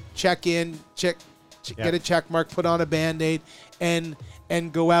unit, check in, get a check mark, put on a Band-Aid, and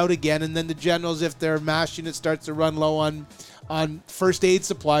go out again. And then the generals, if their mash unit starts to run low on first aid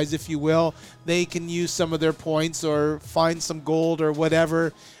supplies, if you will, they can use some of their points or find some gold or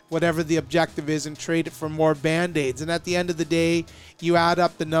whatever the objective is and trade it for more Band-Aids. And at the end of the day, you add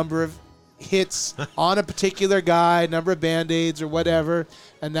up the number of hits on a particular guy, number of Band-Aids or whatever,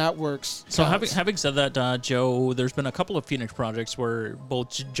 and that works. So having said that, Joe, there's been a couple of Phoenix projects where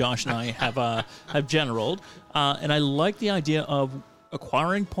both Josh and I have generaled, and I like the idea of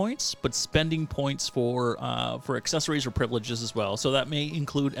acquiring points, but spending points for accessories or privileges as well. So that may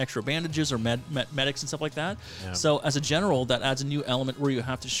include extra bandages or medics and stuff like that. Yeah. So as a general, that adds a new element where you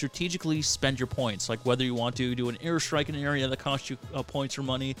have to strategically spend your points, like whether you want to do an airstrike in an area that costs you points or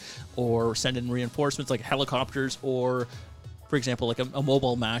money, or send in reinforcements like helicopters, or for example, like a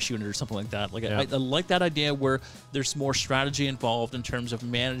mobile mash unit or something like that. Like Yeah. I like that idea where there's more strategy involved in terms of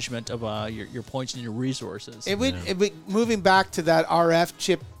management of your points and your resources. It would moving back to that RF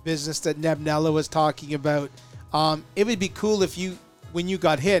chip business that Nebnella was talking about. It would be cool if when you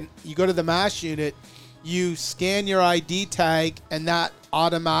got hit, you go to the mash unit, you scan your ID tag, and that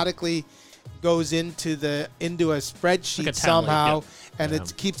automatically goes into a spreadsheet Like a tally, somehow, and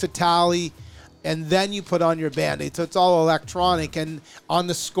it keeps a tally, and then you put on your Band-Aid. So it's all electronic, and on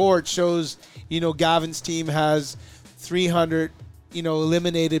the score it shows, Gavin's team has 300,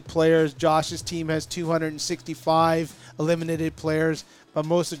 eliminated players. Josh's team has 265 eliminated players, but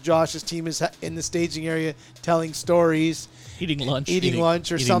most of Josh's team is in the staging area telling stories. Eating lunch. Or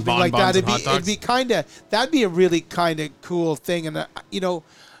eating something like that. bonbons and hot It'd be dogs. that'd be a really kind of cool thing. And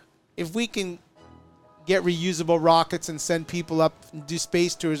if we can get reusable rockets and send people up and do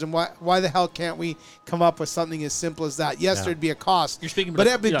space tours, and why the hell can't we come up with something as simple as that? Yes, there'd be a cost. You're speaking but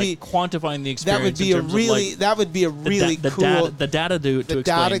about that would be quantifying the experience. that would be in a terms really of that would be a really the cool the data to the explain,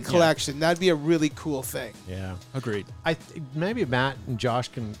 data yeah. collection. That'd be a really cool thing. Yeah. Agreed. Maybe Matt and Josh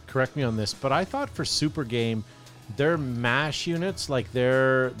can correct me on this, but I thought for Super Game, their MASH units, like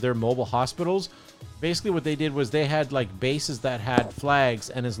their mobile hospitals, basically what they did was they had like bases that had flags,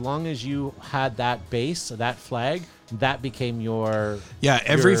 and as long as you had that base, that flag, that became your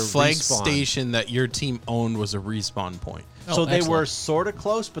Every your flag respawn. station that your team owned was a respawn point. So Oh, they were excellent. sort of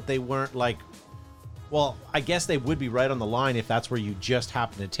close, but they weren't like. Well, I guess they would be right on the line if that's where you just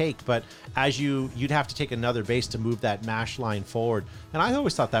happen to take. But as you'd have to take another base to move that MASH line forward. And I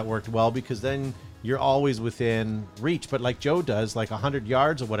always thought that worked well because then you're always within reach. But like Joe does, like 100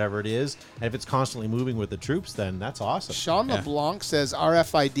 yards or whatever it is, and if it's constantly moving with the troops, then that's awesome. Sean LeBlanc says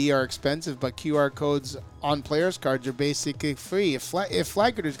RFID are expensive, but QR codes on players' cards are basically free. If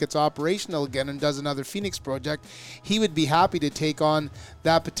Flaggers gets operational again and does another Phoenix project, he would be happy to take on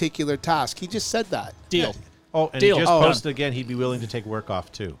that particular task. He just said that. Deal. Oh, and Deal. he just Oh, posted again he'd be willing to take work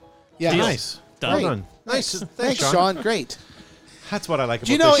off too. Yeah, Deal. Nice. Done. Well Great. done. Nice. Thanks, Sean. Great. That's what I like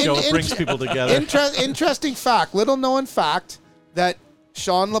Do about you know, this show. It brings people together. Interesting fact, little known fact, that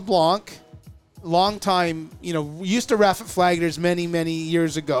Sean LeBlanc, long time, used to ref at Flaggers many, many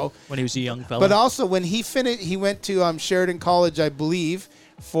years ago. When he was a young fella. But also when he finished, he went to Sheridan College, I believe,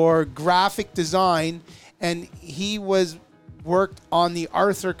 for graphic design, and he worked on the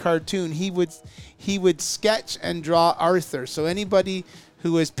Arthur cartoon. He would sketch and draw Arthur. So anybody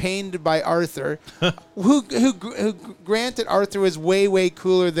who was pained by Arthur, who granted Arthur was way, way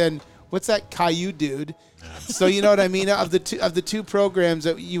cooler than what's that Caillou dude. So you know what I mean? Of the two programs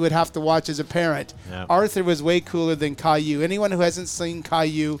that you would have to watch as a parent, Yeah. Arthur was way cooler than Caillou. Anyone who hasn't seen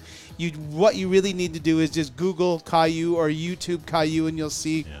Caillou, what you really need to do is just Google Caillou or YouTube Caillou, and you'll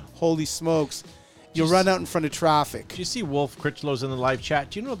see, holy smokes, you'll run out in front of traffic. Do you see Wolf Critchlow's in the live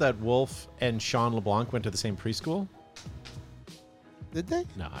chat? Do you know that Wolf and Sean LeBlanc went to the same preschool? Did they?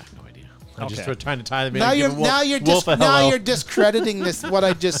 No, I have no idea. Okay. I'm just trying to tie them in. Now and you're give Wolf, Wolf a hello. you're discrediting this what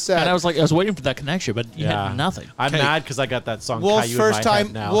I just said. and I was waiting for that connection, but you had nothing. I'm mad because I got that song Wolf's Caillou first in my head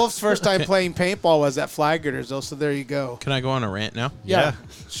time. now. Wolf's first time playing paintball was at Flaggers, though. So there you go. Can I go on a rant now? Yeah,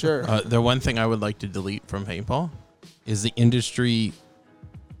 sure. The one thing I would like to delete from paintball is the industry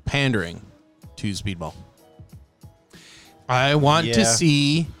pandering to speedball. I want to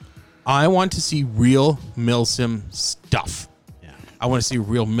see real Milsim stuff. Yeah. I want to see a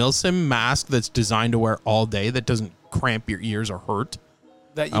real Milsim mask that's designed to wear all day that doesn't cramp your ears or hurt.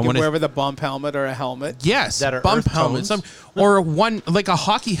 That you I can wanna- wear with a bump helmet or a helmet. Yes, That are bump earth helmets, tones. or one like a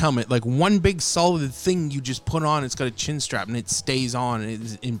hockey helmet, like one big solid thing you just put on. It's got a chin strap and it stays on and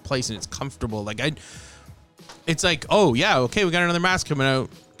it's in place and it's comfortable. It's like, oh yeah, okay, we got another mask coming out.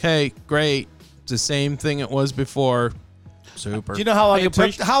 Okay, great. It's the same thing it was before. Super. Do you know how long I it took?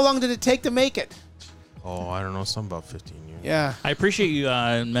 appreciate- How long did it take to make it? Oh, I don't know, some about 15 years. Yeah. I appreciate you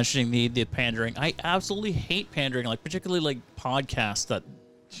mentioning the pandering. I absolutely hate pandering, particularly podcasts that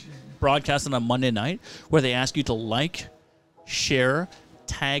broadcast on a Monday night where they ask you to like, share,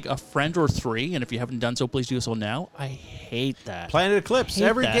 tag a friend or three, and if you haven't done so, please do so now. I hate that. Planet Eclipse. Hate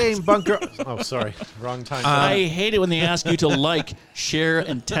Every that. game, bunker. Oh, sorry. Wrong time. I hate it when they ask you to like, share,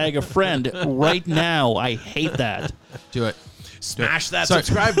 and tag a friend right now. I hate that. Do it. Smash that Sorry.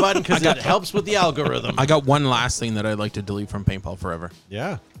 subscribe button because it helps with the algorithm. I got one last thing that I'd like to delete from paintball forever.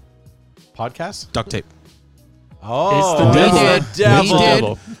 Yeah. Podcast? Duct tape. Oh, It's the We devil. did,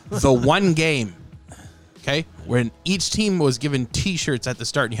 devil. we did the one game, okay, when each team was given T-shirts at the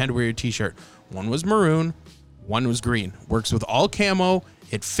start, and you had to wear your T-shirt. One was maroon, one was green. Works with all camo.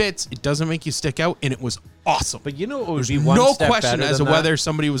 It fits. It doesn't make you stick out, and it was awesome. But you know what would There's be one no step question better as to than that? whether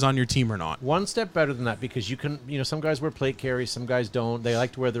somebody was on your team or not. One step better than that, because you can, some guys wear plate carries, some guys don't. They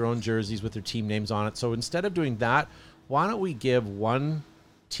like to wear their own jerseys with their team names on it. So instead of doing that, why don't we give one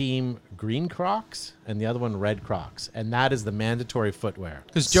team green Crocs and the other one red Crocs? And that is the mandatory footwear.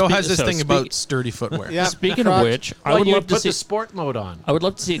 Because Joe has this so thing speak- about sturdy footwear. Yeah. Speaking Crocs. of which, I Well, would you love to put see the sport mode on. I would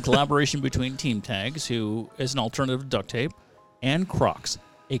love to see a collaboration between Team Tags, who is an alternative to duct tape, and Crocs.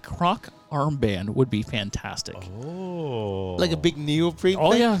 A Croc armband would be fantastic. Oh. Like a big neoprene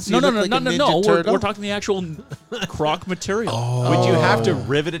Oh thing? yeah, So you no, look like a Ninja We're Turtle? talking the actual Croc material. Would you have to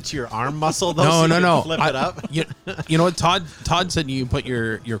rivet it to your arm muscle, though? No, so you no, can no. Flip it up? You know what? Todd said you put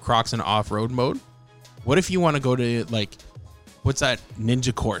your Crocs in off-road mode. What if you want to go to, like, what's that,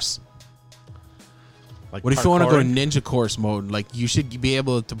 Ninja Course? Like What if you want to go to parkouring? Ninja Course mode? Like, you should be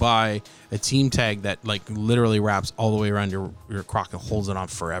able to buy a team tag that, like, literally wraps all the way around your Croc and holds it on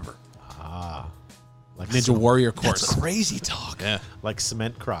forever. Like Ninja Warrior Course. Crazy talk. Yeah. like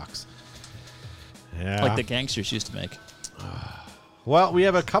cement Crocs. Yeah. Like the gangsters used to make. Well, we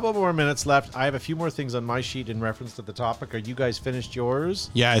have a couple more minutes left. I have a few more things on my sheet in reference to the topic. Are you guys finished yours?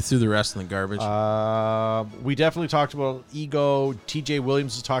 Yeah, I threw the rest in the garbage. We definitely talked about ego. TJ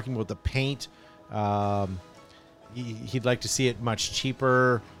Williams was talking about the paint. He'd like to see it much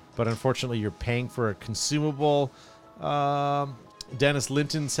cheaper, but unfortunately, you're paying for a consumable. Dennis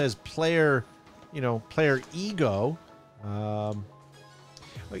Linton says player ego.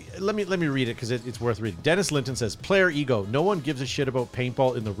 Let me read it because it's worth reading. Dennis Linton says player ego. No one gives a shit about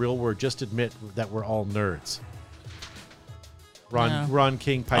paintball in the real world. Just admit that we're all nerds. Yeah. Ron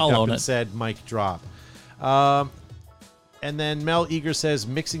King piped I'll up own and it. said, "Mic drop." And then Mel Eager says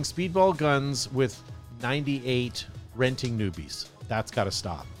mixing speedball guns with 98 renting newbies. That's got to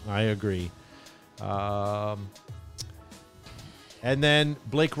stop. I agree. And then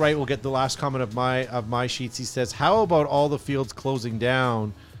Blake Wright will get the last comment of my sheets. He says, "How about all the fields closing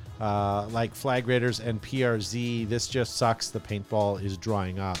down, like Flag Raiders and PRZ? This just sucks. The paintball is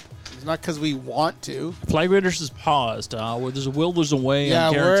drying up." It's not because we want to. Flag Raiders is paused. Where there's a will, there's a way.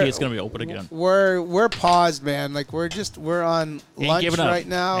 I guarantee it's going to be open again. We're paused, man. Like we're on Ain't lunch giving up. right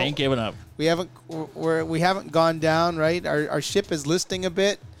now. Ain't giving up. We haven't gone down, right? Our ship is listing a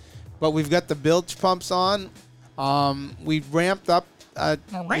bit, but we've got the bilge pumps on. We've ramped up.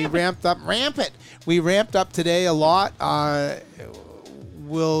 We ramped up today a lot.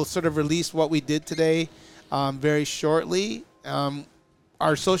 We'll sort of release what we did today very shortly.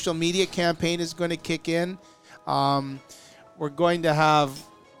 Our social media campaign is going to kick in. We're going to have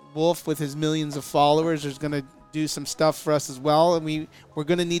Wolf with his millions of followers. There's going to do some stuff for us as well, and we're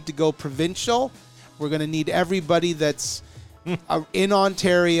going to need to go provincial. We're going to need everybody that's in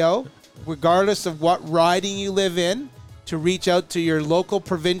Ontario, regardless of what riding you live in, to reach out to your local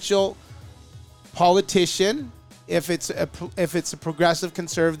provincial politician. If it's a progressive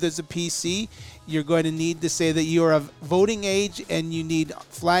conservative, a PC, you're going to need to say that you are of voting age and you need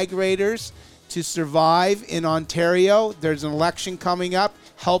Flag Raiders to survive in Ontario. There's an election coming up.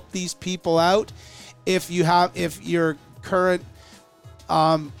 Help these people out. If your current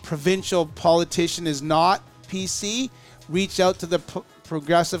provincial politician is not PC, reach out to the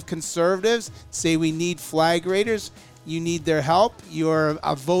progressive conservatives. Say we need Flag Raiders. You need their help. You're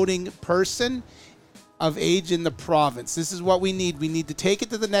a voting person of age in the province. This is what we need. We need to take it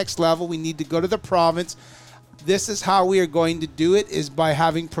to the next level. We need to go to the province. This is how we are going to do it, is by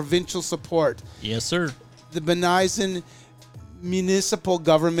having provincial support. Yes, sir. The Benizen municipal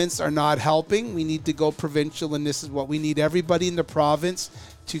governments are not helping. We need to go provincial, and this is what we need. Everybody in the province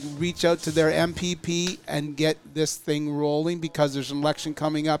to reach out to their MPP and get this thing rolling, because there's an election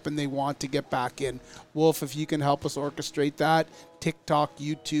coming up and they want to get back in. Wolf, if you can help us orchestrate that, TikTok,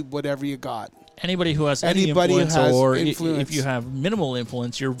 YouTube, whatever you got. Anybody who has Anybody who any influence, has or influence. if you have minimal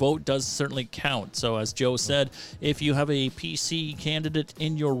influence, your vote does certainly count. So, as Joe said, if you have a PC candidate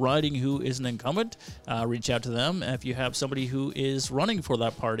in your riding who is an incumbent, reach out to them. If you have somebody who is running for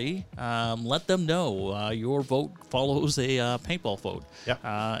that party, let them know your vote follows a paintball vote. Yep.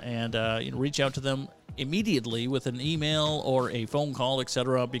 And reach out to them immediately with an email or a phone call,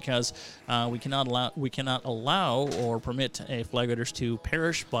 etc., because we cannot allow or permit Flag Raiders to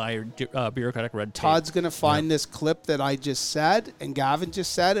perish by bureaucratic red tape. Todd's going to find this clip that I just said and Gavin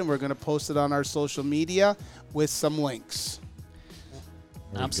just said, and we're going to post it on our social media with some links.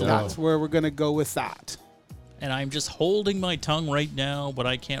 Absolutely. That's where we're going to go with that. And I'm just holding my tongue right now, but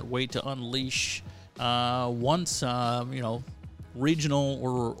I can't wait to unleash once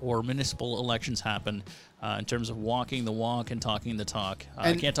regional or municipal elections happen, in terms of walking the walk and talking the talk.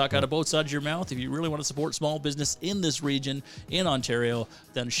 I can't talk out of both sides of your mouth. If you really want to support small business in this region, in Ontario,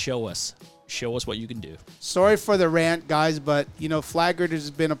 then show us. show us what you can do. Sorry for the rant, guys, but Flag Raiders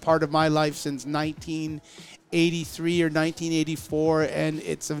has been a part of my life since 1983 or 1984, and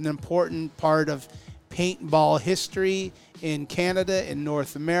it's an important part of paintball history in Canada, in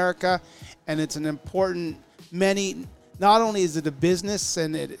North America, and it's an important not only is it a business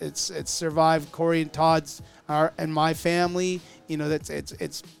and it's survived Corey and Todd's and my family,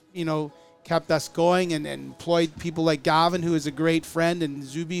 it's kept us going and employed people like Gavin, who is a great friend, and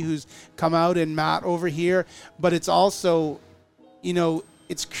Zuby, who's come out, and Matt over here. But it's also,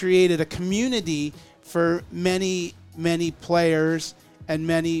 it's created a community for many, many players, and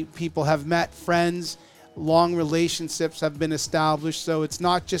many people have met friends. Long relationships have been established. So it's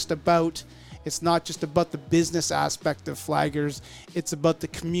not just about the business aspect of Flaggers. It's about the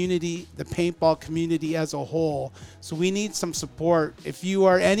community, the paintball community as a whole. So we need some support. If you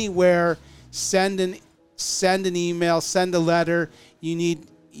are anywhere, send an email, send a letter.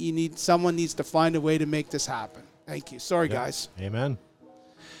 Someone needs to find a way to make this happen. Thank you. Sorry, guys. Amen.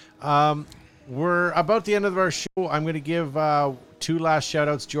 We're about the end of our show. I'm going to give 2 last shout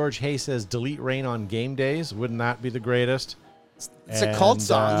outs. George Hay says, delete rain on game days. Wouldn't that be the greatest? It's a cult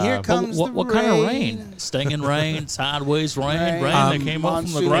song. Here comes what kind of rain? Stinging rain, sideways rain that came up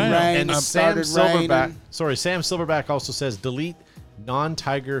from the ground. And Sam Silverback also says, delete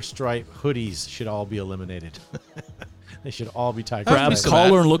non-tiger stripe hoodies should all be eliminated. They should all be tiger Grabs stripes.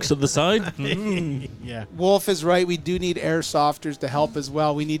 collar and looks to the side. Yeah. Wolf is right. We do need airsofters to help as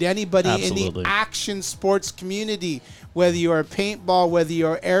well. We need anybody Absolutely. in the action sports community, whether you're a paintball, whether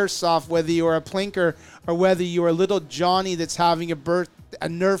you're airsoft, whether you're a plinker, or whether you're a little Johnny that's having a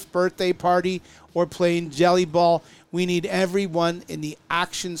Nerf birthday party or playing jelly ball. We need everyone in the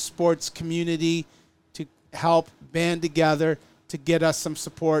action sports community to help band together to get us some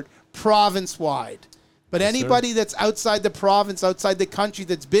support province-wide. But anybody that's outside the province, outside the country,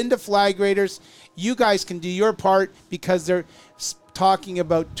 that's been to Flag Raiders, you guys can do your part, because they're talking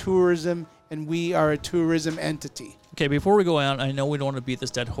about tourism, and we are a tourism entity. Okay, before we go out, I know we don't want to beat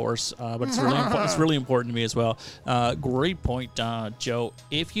this dead horse, but it's really it's really important to me as well. Great point, Joe.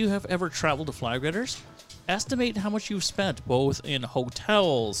 If you have ever traveled to Flag Raiders, estimate how much you've spent, both in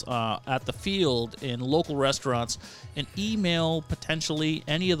hotels, at the field, in local restaurants, and email potentially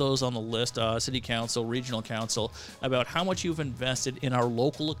any of those on the list, city council, regional council, about how much you've invested in our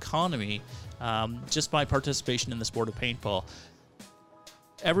local economy just by participation in the sport of paintball.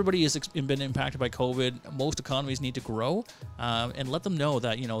 Everybody has been impacted by COVID. Most economies need to grow, and let them know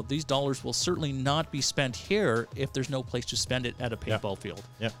that these dollars will certainly not be spent here if there's no place to spend it at a paintball field.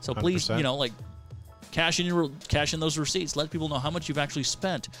 Yep, So please, 100%. cash in those receipts. Let people know how much you've actually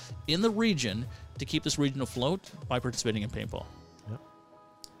spent in the region to keep this region afloat by participating in paintball.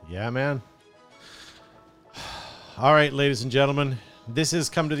 Yeah, man. All right, ladies and gentlemen, this has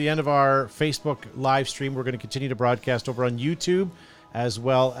come to the end of our Facebook live stream. We're going to continue to broadcast over on YouTube, as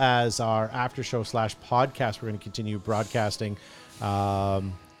well as our after show / podcast. We're going to continue broadcasting.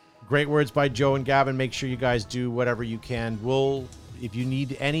 Great words by Joe and Gavin. Make sure you guys do whatever you can. If you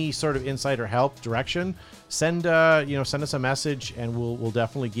need any sort of insight or help, direction, send us a message, and we'll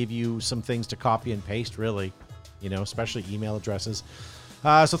definitely give you some things to copy and paste, really, especially email addresses.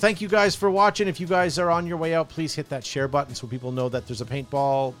 So thank you guys for watching. If you guys are on your way out, please hit that share button so people know that there's a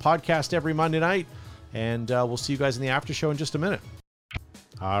paintball podcast every Monday night, and we'll see you guys in the after show in just a minute.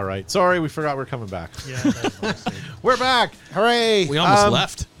 All right. Sorry, we forgot we're coming back. Yeah, We're back. Hooray! We almost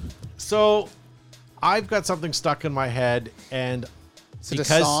left. So I've got something stuck in my head, and Is it a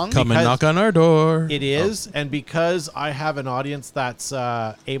song? Come and knock on our door. It is, and because I have an audience that's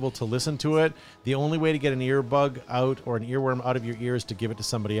able to listen to it, the only way to get an earbug out or an earworm out of your ear is to give it to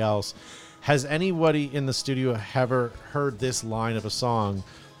somebody else. Has anybody in the studio ever heard this line of a song?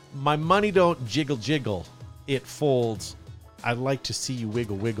 My money don't jiggle jiggle, it folds. I'd like to see you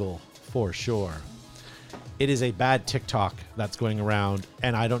wiggle wiggle for sure. It is a bad TikTok that's going around,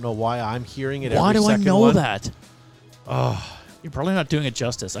 and I don't know why I'm hearing it. Why every do I second know one. that? Oh, you're probably not doing it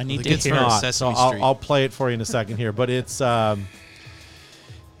justice. I need think to it's hear from it. Not. Sesame So Street. I'll play it for you in a second here, but it's yeah,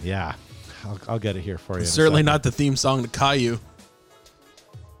 I'll get it here for you. in a Certainly second. not the theme song to Caillou.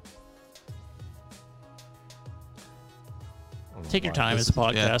 Take your time. It's a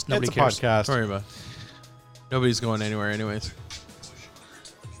podcast. Yeah. Nobody It's a cares. podcast. Don't worry about it. Nobody's going anywhere anyways.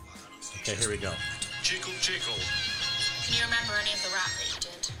 Okay, here we go. Jiggle, jiggle. Can you remember any of the rap that you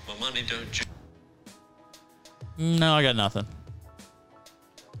did? My money don't jiggle. No, I got nothing.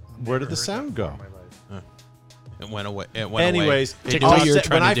 Where did the sound go? It went away. It went Anyways, away. It I'll did what you're when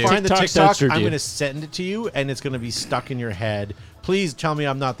trying I to do. find the TikTok TikTok, censored I'm you. going to send it to you, and it's going to be stuck in your head. Please tell me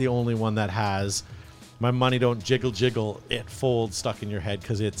I'm not the only one that has my money don't jiggle jiggle, it folds stuck in your head,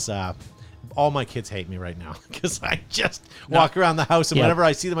 because it's all my kids hate me right now because I just walk around the house and Yeah. whenever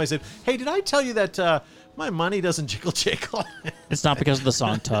I see them, I say, "Hey, did I tell you that my money doesn't jiggle jiggle?" It's not because of the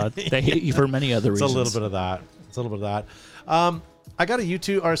song, Todd. They hate you for many other It's reasons. a little bit of that. It's a little bit of that. I got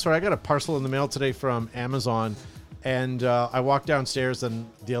a parcel in the mail today from Amazon, and I walked downstairs and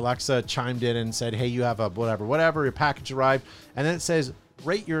the Alexa chimed in and said, "Hey, you have a whatever, your package arrived," and then it says,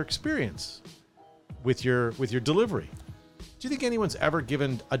 "Rate your experience with your delivery." Do you think anyone's ever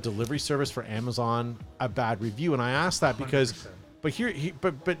given a delivery service for Amazon a bad review? And I asked that because, 100%.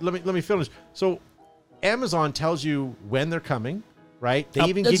 but let me finish. So, Amazon tells you when they're coming, right? They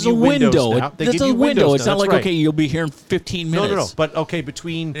even That's give you a windows window. now. They That's give a you window. windows It's now. not That's like, right. okay, you'll be here in 15 minutes. No. But okay,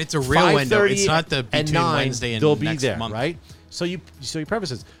 between It's a real window. 5:30 It's not the and between 9, Wednesday and they'll be next there, month. right? So you preface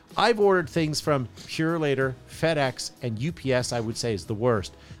this. I've ordered things from Purelator, FedEx, and UPS. I would say is the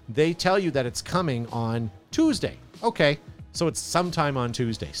worst. They tell you that it's coming on Tuesday. Okay, so it's sometime on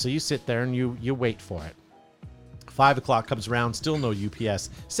Tuesday. So you sit there and you wait for it. 5 o'clock comes around, still no UPS.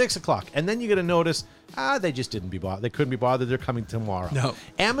 6 o'clock, and then you get a notice. They just didn't be bothered. They couldn't be bothered. They're coming tomorrow. No.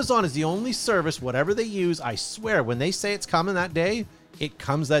 Amazon is the only service, whatever they use, I swear, when they say it's coming that day, it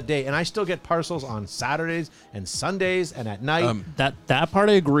comes that day. And I still get parcels on Saturdays and Sundays and at night. That part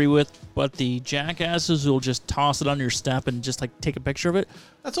I agree with, but the jackasses who'll just toss it on your step and just like take a picture of it.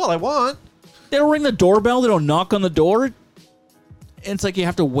 That's all I want. They don't ring the doorbell. They don't knock on the door. And it's like you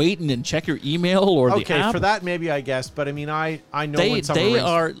have to wait and then check your email or the Okay, app. for that maybe I guess, but I mean I know They when someone rings,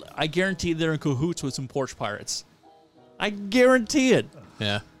 are. I guarantee they're in cahoots with some porch pirates. I guarantee it.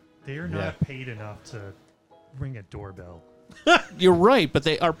 Yeah. They're not paid enough to ring a doorbell. You're right, but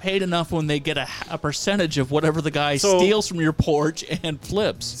they are paid enough when they get a percentage of whatever the guy So- steals from your porch and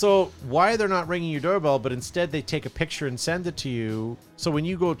flips. So why they're not ringing your doorbell, but instead they take a picture and send it to you. So when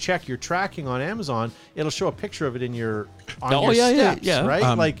you go check your tracking on Amazon, it'll show a picture of it in your Oh, yeah, yeah, steps, yeah.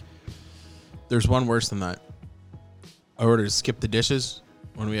 right? Like There's one worse than that. I ordered Skip the Dishes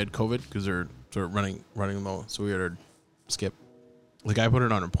when we had COVID because they're sort of running low. So we ordered Skip. The guy put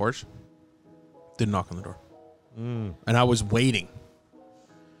it on a porch. Didn't knock on the door. And I was waiting.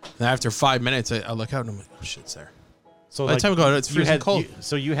 And after 5 minutes, I look out and I'm like, oh, shit's there. so By the time I go out, it's you freezing had cold.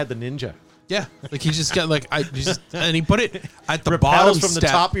 so you had the ninja. Yeah. Like he just got like, and he put it at the Repels bottom from step. the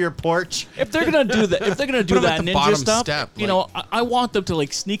top of your porch. If they're gonna do that, if they're gonna do Put 'em at that the ninja bottom stuff, step, you know, I want them to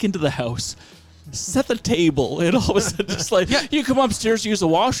like sneak into the house, set the table, and all of a sudden just like you come upstairs to use the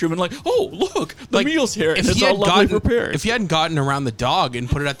washroom and like, oh look, the Like, meal's here, and if it's he all had lovely gotten, prepared. if he hadn't gotten around the dog and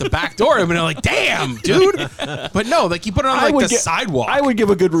put it at the back door, I'd been like, damn, dude. But no, like he put it on like the sidewalk. I would give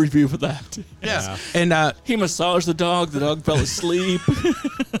a good review for that. Yeah. And He massaged the dog fell asleep.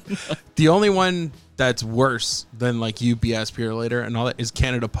 the only one that's worse than like UPS, Purelator, and all that is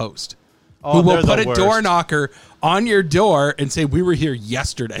Canada Post. Oh, who will they're put the a worst. door knocker on your door and say, we were here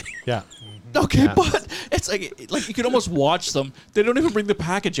yesterday. Yeah. Okay, but it's like you can almost watch them. They don't even bring the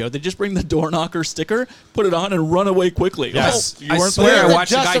package out. They just bring the door knocker sticker, put it on, and run away quickly. Yes. Oh, you I weren't swear there. I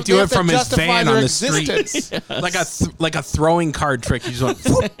watched a guy do it from his van on the street. Existence. Like a throwing card trick. He just went,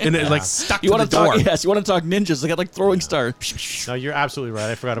 whoop, and it like stuck You to want the to door. talk? Yes, you want to talk ninjas? They got like throwing stars. No, you're absolutely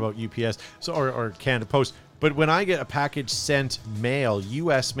right. I forgot about UPS or Canada Post. But when I get a package sent mail,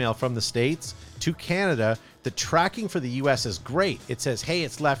 U.S. mail from the States to Canada, the tracking for the U.S. is great. It says, hey,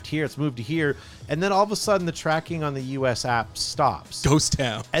 it's left here, it's moved to here. And then all of a sudden, the tracking on the U.S. app stops. Ghost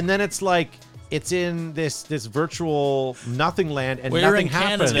town. And then it's like, it's in this virtual nothing land and We're nothing in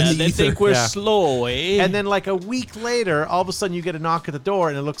happens. Canada. They think we're Yeah. slow, eh? And then like a week later, all of a sudden you get a knock at the door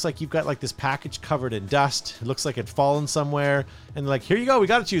and it looks like you've got like this package covered in dust. It looks like it'd fallen somewhere. And like, here you go. We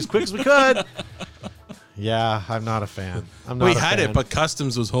got it to you as quick as we could. Yeah, I'm not a fan. I'm not We a had fan. it, but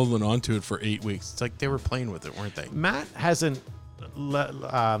Customs was holding on to it for 8 weeks. It's like they were playing with it, weren't they? Matt hasn't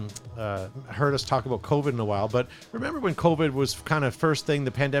heard us talk about COVID in a while, but remember when COVID was kind of first thing,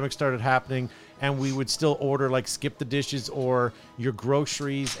 the pandemic started happening, and we would still order like Skip the Dishes or your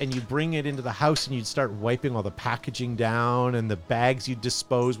groceries, and you bring it into the house and you'd start wiping all the packaging down and the bags you'd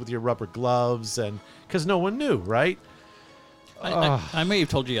dispose with your rubber gloves, and because no one knew, right? I may have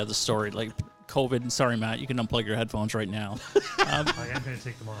told you the story, like COVID. And sorry, Matt, you can unplug your headphones right now. I am going to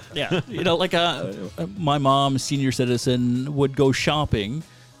take them off. Yeah, you know, like my mom, senior citizen, would go shopping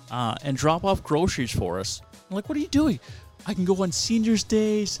and drop off groceries for us. I'm like, what are you doing? I can go on seniors'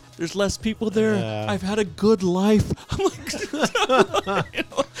 days. There's less people there. Yeah. I've had a good life. I'm like, you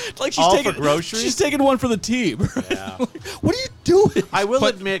know, like she's All taking for groceries? She's taking one for the team. Right? Yeah. Like, what are you doing? I will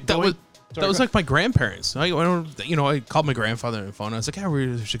But admit that going- was Sorry, that was go like my grandparents. I called my grandfather on the phone. I was like, "Yeah,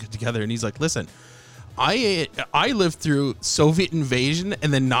 we should get together." And he's like, "Listen, I lived through Soviet invasion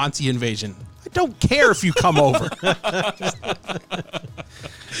and then Nazi invasion. I don't care if you come over.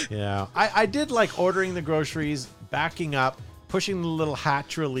 Yeah. I did like ordering the groceries, backing up, pushing the little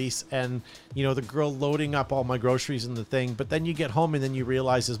hatch release, and, you know, the girl loading up all my groceries in the thing. But then you get home and then you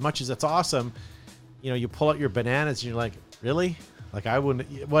realize, as much as it's awesome, you know, you pull out your bananas and you're like, really? Like, I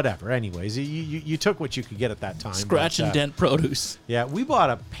wouldn't, whatever. Anyways, you took what you could get at that time. Scratch but, and dent produce. Yeah, we bought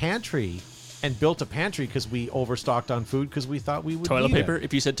a pantry and built a pantry because we overstocked on food because we thought we would Toilet need paper. it.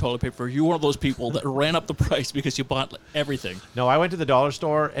 If you said toilet paper, you're one of those people that ran up the price because you bought everything. No, I went to the dollar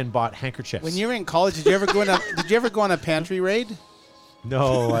store and bought handkerchiefs. When you were in college, did you ever go on a pantry raid?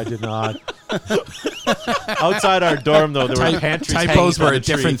 No, I did not. Outside our dorm, though, there were pantries. Typos hanging were on a the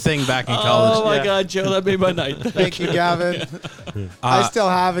tree. different thing back in college. Oh my Yeah. God, Joe, that made my night. Thank you, Gavin. I still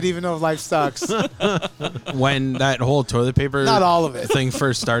have it, even though life sucks. When that whole toilet paper Not all of it. thing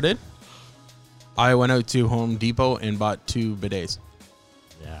first started, I went out to Home Depot and bought 2 bidets.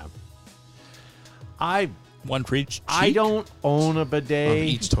 Yeah. One for each. I cheek? don't own a Of bidet.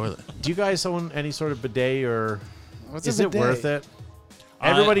 each toilet. Do you guys own any sort of bidet, or What's is a it bidet? worth it?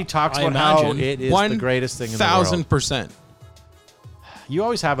 Everybody talks I about how imagine. it is the greatest thing in the world. 1,000%. You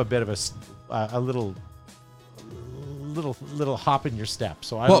always have a bit of a little hop in your step.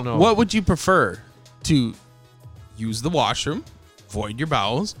 So I don't know. What would you prefer? To use the washroom, void your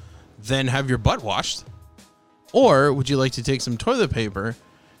bowels, then have your butt washed? Or would you like to take some toilet paper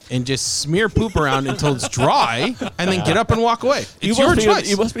and just smear poop around until it's dry and then get up and walk away? It's your choice.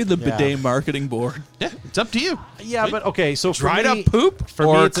 You must be the Yeah. bidet marketing board. Yeah, it's up to you. Yeah, but okay. So for Dried me, up poop for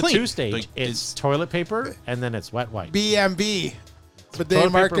or me, it's clean? a 2-stage. Like, it's toilet paper and then it's wet wipe. BMB, Toilet bidet paper,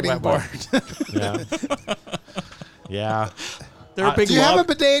 marketing wet board. wipe. Yeah. Yeah. They're a big Do you have a lob-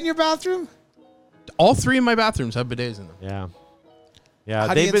 bidet in your bathroom? All 3 of my bathrooms have bidets in them. Yeah. Yeah.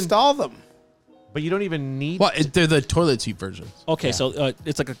 How do you install them? But you don't even need. Well, they're the toilet seat versions. Okay, so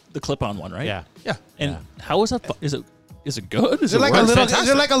it's like the clip-on one, right? Yeah. Yeah. And how is that? Is it good? Is there like a works little? Is fantastic.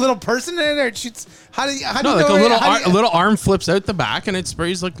 there like a little person in it, or it shoots? How do you? How do No, you like know a it- little how do you- a little arm flips out the back and it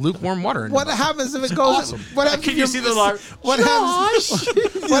sprays like lukewarm water. In What your happens if it goes? What happens Can if you you're- see the lar- What happens?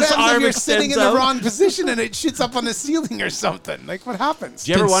 What happens arm if you're sitting in extends the out. wrong position and it shoots up on the ceiling or something? Like what happens?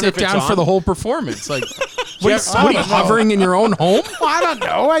 Do you ever Then wonder sit if it's down for on? the whole performance. Like, what you are ever- you hovering in your own home? Well, I don't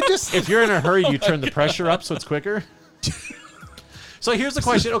know. I just If you're in a hurry, you turn the pressure up so it's quicker. So here's the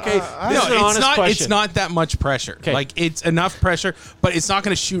question. Okay, this No, is an honest question. it's not that much pressure. Okay. Like, it's enough pressure, but it's not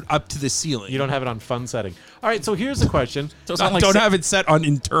going to shoot up to the ceiling. You don't have it on fun setting. All right, so here's the question. So it's not like don't have it set on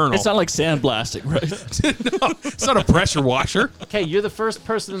internal. It's not like sandblasting, right? No, it's not a pressure washer. Okay, you're the first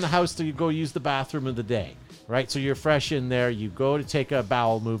person in the house to go use the bathroom of the day, right? So you're fresh in there. You go to take a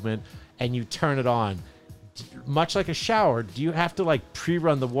bowel movement, and you turn it on. Much like a shower, do you have to like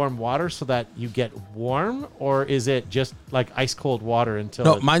pre-run the warm water so that you get warm, or is it just like ice cold water until?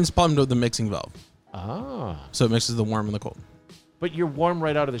 No, mine's plumbed with the mixing valve, So it mixes the warm and the cold. but you're warm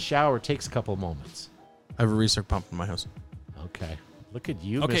right out of the shower. It takes a couple of moments. I have a recirc pump in my house. Okay, look at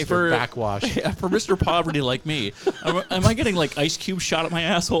you, Okay, Mr. for Backwash. Yeah, for Mr. Poverty like me, am I getting like ice cube shot at my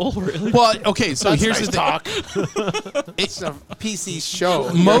asshole? Really? Well, okay, so here's the thing. it's a PC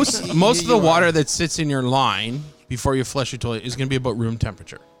show. Most of the You water that sits in your line before you flush your toilet is going to be about room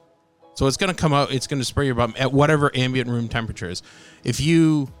temperature. So it's going to come out, it's going to spray your bum at whatever ambient room temperature is. If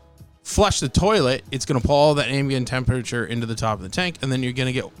you flush the toilet, it's going to pull all that ambient temperature into the top of the tank, and then you're going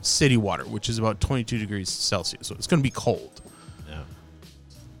to get city water, which is about 22 degrees Celsius. So it's going to be cold.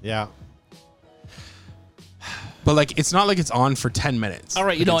 Yeah. But like, it's not like it's on for 10 minutes. All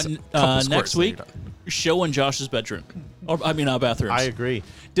right, you Like, know, it's a couple next squirts, then week, you're done. show in Josh's bedroom. Or I mean, bathrooms. I agree.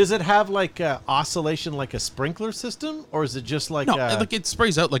 Does it have like oscillation like a sprinkler system, or is it just like No, like it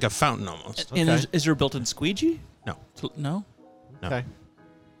sprays out like a fountain almost. And Okay. is there a built-in squeegee? No. No. okay?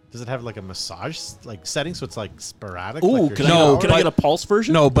 Does it have like a massage like setting so it's like sporadic? Ooh, like can, you're No, can I get a pulse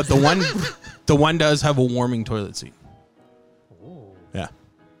version? No, but the one does have a warming toilet seat. Yeah.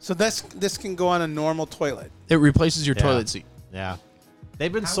 So this can go on a normal toilet. It replaces your Yeah. toilet seat. Yeah,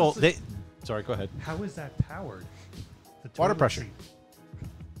 they've been How sold. is it- Sorry, go ahead. How is that powered? The Water toilet pressure. seat.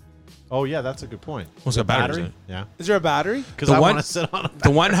 Oh yeah, that's a good point. Well, it's got batteries in it. Yeah, Is there a battery? because The I one- want to sit on a The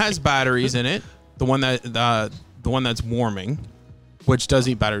one has batteries in it. The one that's warming, which does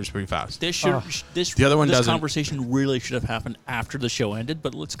eat batteries pretty fast. This should The other one this doesn't. conversation really should have happened after the show ended.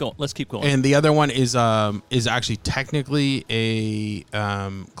 But let's go. Let's keep going. And the other one is actually technically a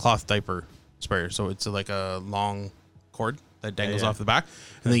cloth diaper sprayer. So it's like a long cord that dangles yeah. off the back,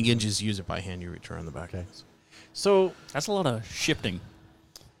 and then you can just use it by hand. You reach around the back. So That's a lot of shifting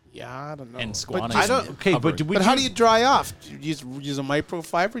Yeah, I don't know. and But squatting. I don't. Okay, Hovering. but do we? But how do you dry off? Do you use a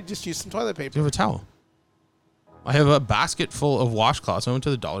microfiber? Or just use some toilet Do you paper. have a towel? I have a basket full of washcloths. I went to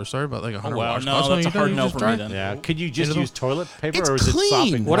the dollar store, bought like 100 wow, washcloths. no, that's You a hard don't no just for dry me it? then. Yeah. Could you just It'll- use toilet paper, It's or is clean. it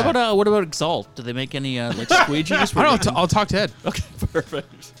sopping What wet? about Exalt? Do they make any like squeegees? I don't know. I'll talk to Ed. Okay,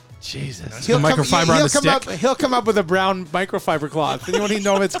 perfect. Jesus. He'll come, microfiber on he'll the come stick? up. He'll come up with a brown microfiber cloth, and you won't even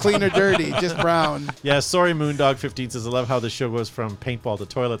know if it's clean or dirty, just brown. Yeah, sorry, Moondog15 says, I love how this show goes from paintball to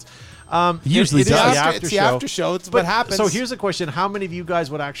toilets. Usually it is does. the It's the after show. It's what happens. So here's a question. How many of you guys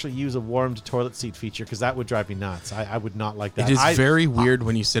would actually use a warmed toilet seat feature? Because that would drive me nuts. I would not like that. It is very weird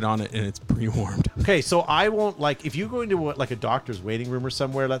when you sit on it and it's pre-warmed. Okay, so I won't like if you go into like a doctor's waiting room or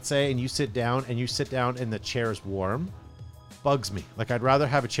somewhere, let's say, and you sit down and the chair is warm, bugs me. Like I'd rather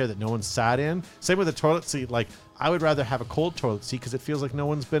have a chair that no one sat in. Same with a toilet seat. Like I would rather have a cold toilet seat because it feels like no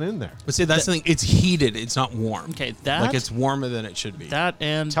one's been in there. But see, that's the thing. It's heated. It's not warm. Okay, that Like it's warmer than it should be. that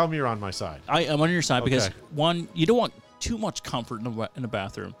and Tell me you're on my side. I am on your side because Okay. one, you don't want too much comfort in a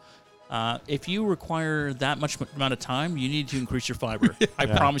bathroom. If you require that much amount of time, you need to increase your fiber. I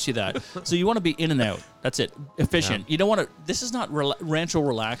promise you that. So you want to be in and out. That's it. Efficient. You don't want to. This is not Rancho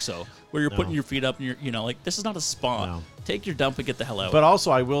Relaxo where you're putting your feet up and you're like this is not a spa. No. Take your dump and get the hell out. But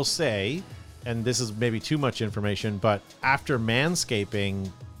also, I will say, and this is maybe too much information, but after manscaping,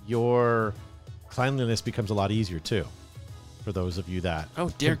 your cleanliness becomes a lot easier too. For those of you that Oh,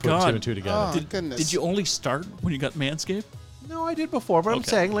 dear can put God. two and two together. Oh, goodness. Did you only start when you got Manscaped? No, I did before, but I'm Okay.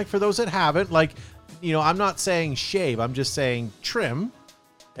 saying, like, for those that haven't, like, you know, I'm not saying shave. I'm just saying trim,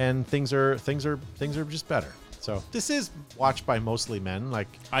 and things are just better. So this is watched by mostly men. Like,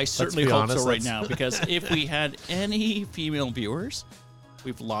 I let's certainly be hope honest, so right that's- now because if we had any female viewers,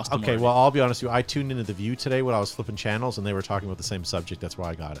 we've lost them Okay, already. well, I'll be honest with you. I tuned into The View today when I was flipping channels, and they were talking about the same subject. That's where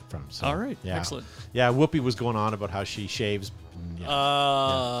I got it from. So, All right, yeah. excellent. Yeah, Whoopi was going on about how she shaves. Yeah.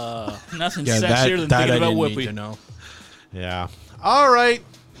 Nothing yeah, sexier than that I thinking about didn't need to Whoopi. know. Yeah. All right.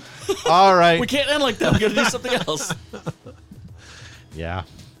 All right. We can't end like that. We got to do something else. Yeah.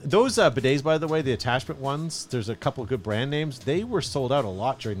 Those bidets, by the way, the attachment ones, there's a couple of good brand names. They were sold out a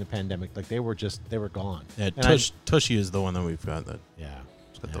lot during the pandemic. Like, they were gone. Yeah, And Tushy is the one that we've got that yeah.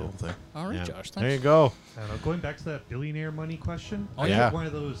 got the whole thing. All right, Yeah. Josh. There you Thanks. go. I don't know. Going back to that billionaire money question, Oh, I yeah. got one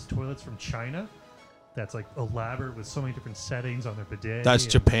of those toilets from China that's like elaborate with so many different settings on their bidet. That's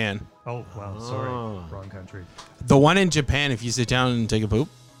and- Japan. Oh, wow. Sorry. Oh. Wrong country. The one in Japan, if you sit down and take a poop,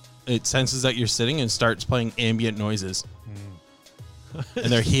 it senses that you're sitting and starts playing ambient noises.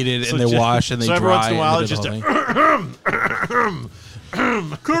 And they're heated So and they just- wash and they so every dry. once in a while and it's they do just the whole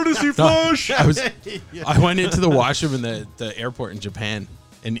thing. Courtesy flush. I went into the washroom in the airport in Japan,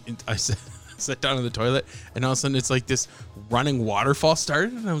 and I sat down in the toilet, and all of a sudden it's like this running waterfall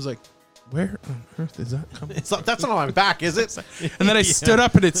started, and I was like, "Where on earth is that coming?" It's not, that's not on my back, is it? And then I stood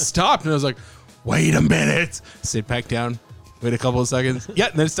up and it stopped, and I was like, "Wait a minute!" Sit back down, wait a couple of seconds, yeah,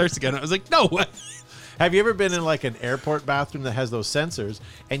 and then it starts again. I was like, "No way!" Have you ever been in like an airport bathroom that has those sensors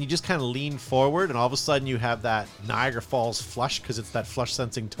and you just kind of lean forward and all of a sudden you have that Niagara Falls flush because it's that flush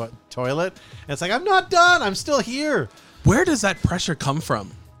sensing toilet? And it's like, I'm not done. I'm still here. Where does that pressure come from?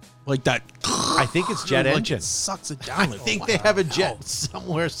 Like that? I think it's jet like engine. It sucks it down. I like, think oh, they wow. have a jet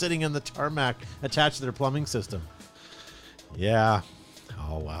somewhere sitting in the tarmac attached to their plumbing system. Yeah.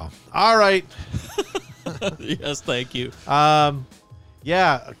 Oh, wow. All right. Yes, thank you.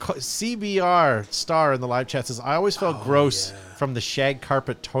 Yeah, CBR star in the live chat says, I always felt gross from the shag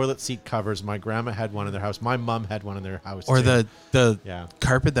carpet toilet seat covers. My grandma had one in their house. My mom had one in their house. Or too. the Yeah.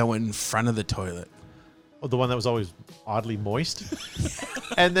 carpet that went in front of the toilet. Oh, the one that was always oddly moist.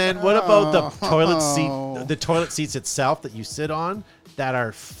 And then what about the toilet seat, the toilet seats itself that you sit on that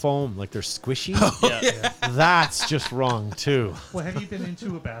are foam, like they're squishy? Yeah. That's just wrong too. Well, have you been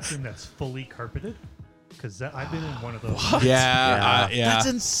into a bathroom that's fully carpeted? Because I've been in one of those. Yeah, yeah. That's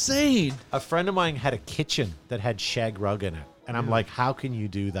insane. A friend of mine had a kitchen that had shag rug in it. And I'm like, how can you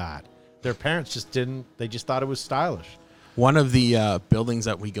do that? Their parents just didn't, they just thought it was stylish. One of the buildings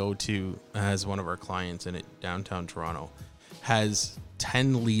that we go to as one of our clients in it, downtown Toronto, has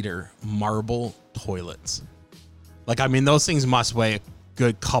 10-liter marble toilets. Like, I mean, those things must weigh a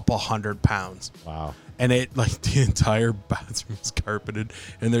good couple 100 pounds. Wow. And it, like, the entire bathroom is carpeted,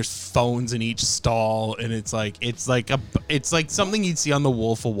 and there's phones in each stall, and it's like something you'd see on the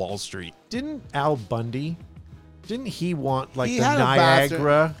Wolf of Wall Street. Didn't Al Bundy, didn't he want like He the had a bathroom.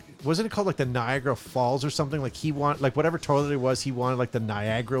 Niagara? Wasn't it called like the Niagara Falls or something? Like he want like whatever toilet it was, he wanted like the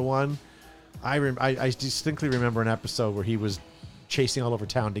Niagara one. I distinctly remember an episode where he was chasing all over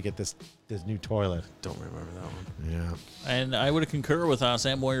town to get this new toilet. Don't remember that one. Yeah. And I would concur with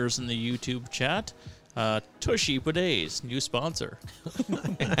Sam Moyers in the YouTube chat. Tushy Bidets, new sponsor.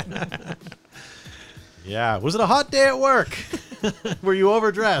 Yeah. Was it a hot day at work? Were you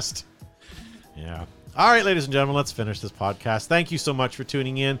overdressed? Yeah. All right, ladies and gentlemen, let's finish this podcast. Thank you so much for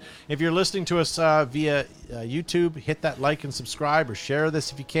tuning in. If you're listening to us via YouTube, hit that like and subscribe, or share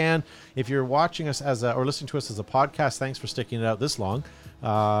this if you can. If you're watching us or listening to us as a podcast, thanks for sticking it out this long.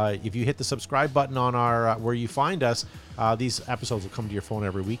 If you hit the subscribe button on our where you find us, these episodes will come to your phone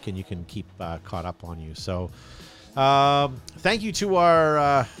every week, and you can keep caught up on you. So thank you to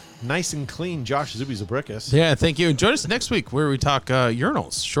our nice and clean Josh Zuby Zabrickus. Yeah, thank you. And join us next week where we talk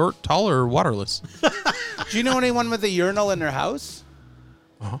urinals, short, tall, or waterless. Do you know anyone with a urinal in their house?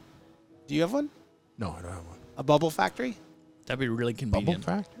 Uh-huh. Do you have one? No, I don't have one. A bubble factory? That'd be really Bubble convenient.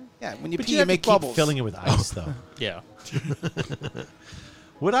 factor? Yeah, when you But pee, you you have to make keep bubbles. filling it with ice, though. Yeah.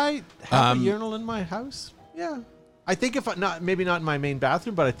 Would I have a urinal in my house? Yeah. I think if maybe not in my main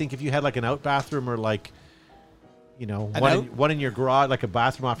bathroom, but I think if you had like an out bathroom or like, you know, one in your garage, like a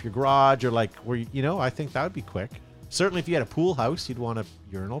bathroom off your garage, or like where I think that would be quick. Certainly, if you had a pool house, you'd want a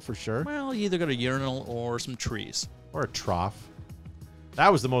urinal for sure, Well, you either got a urinal or some trees. or a trough.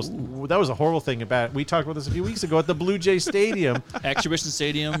 That was a horrible thing about. We talked about this a few weeks ago at the Blue Jay Stadium. Exhibition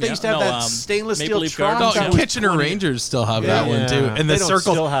Stadium. They used to have that stainless Maple steel Leaf trough. Gardens, No, that yeah. was Kitchener 20 Rangers still have Yeah. that one too, Yeah. and They the don't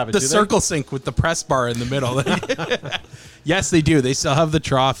circle, still have it, the do they? circle sink with the press bar in the middle. Yes, they do. They still have the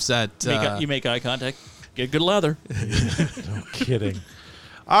troughs at. You make eye contact. Get good lather. No kidding.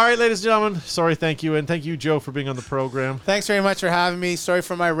 All right, ladies and gentlemen. Sorry, thank you, and thank you, Joe, for being on the program. Thanks very much for having me. Sorry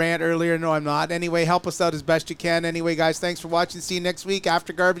for my rant earlier. No, I'm not. Anyway, help us out as best you can. Anyway, guys, thanks for watching. See you next week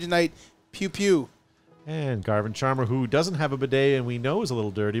after Garbage Night. Pew pew. And Garvin Charmer, who doesn't have a bidet and we know is a little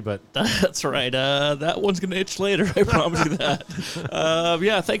dirty, but That's right. That one's going to itch later. I promise you that.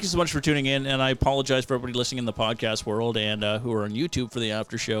 Yeah, thank you so much for tuning in. And I apologize for everybody listening in the podcast world and who are on YouTube for the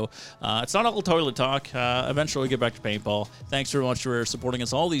after show. It's not all toilet talk. Eventually, we'll get back to paintball. Thanks very much for supporting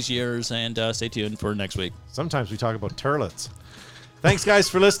us all these years. And stay tuned for next week. sometimes we talk about turlets. Thanks, guys,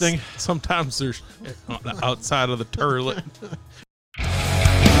 for listening. Sometimes they're on the outside of the turlet.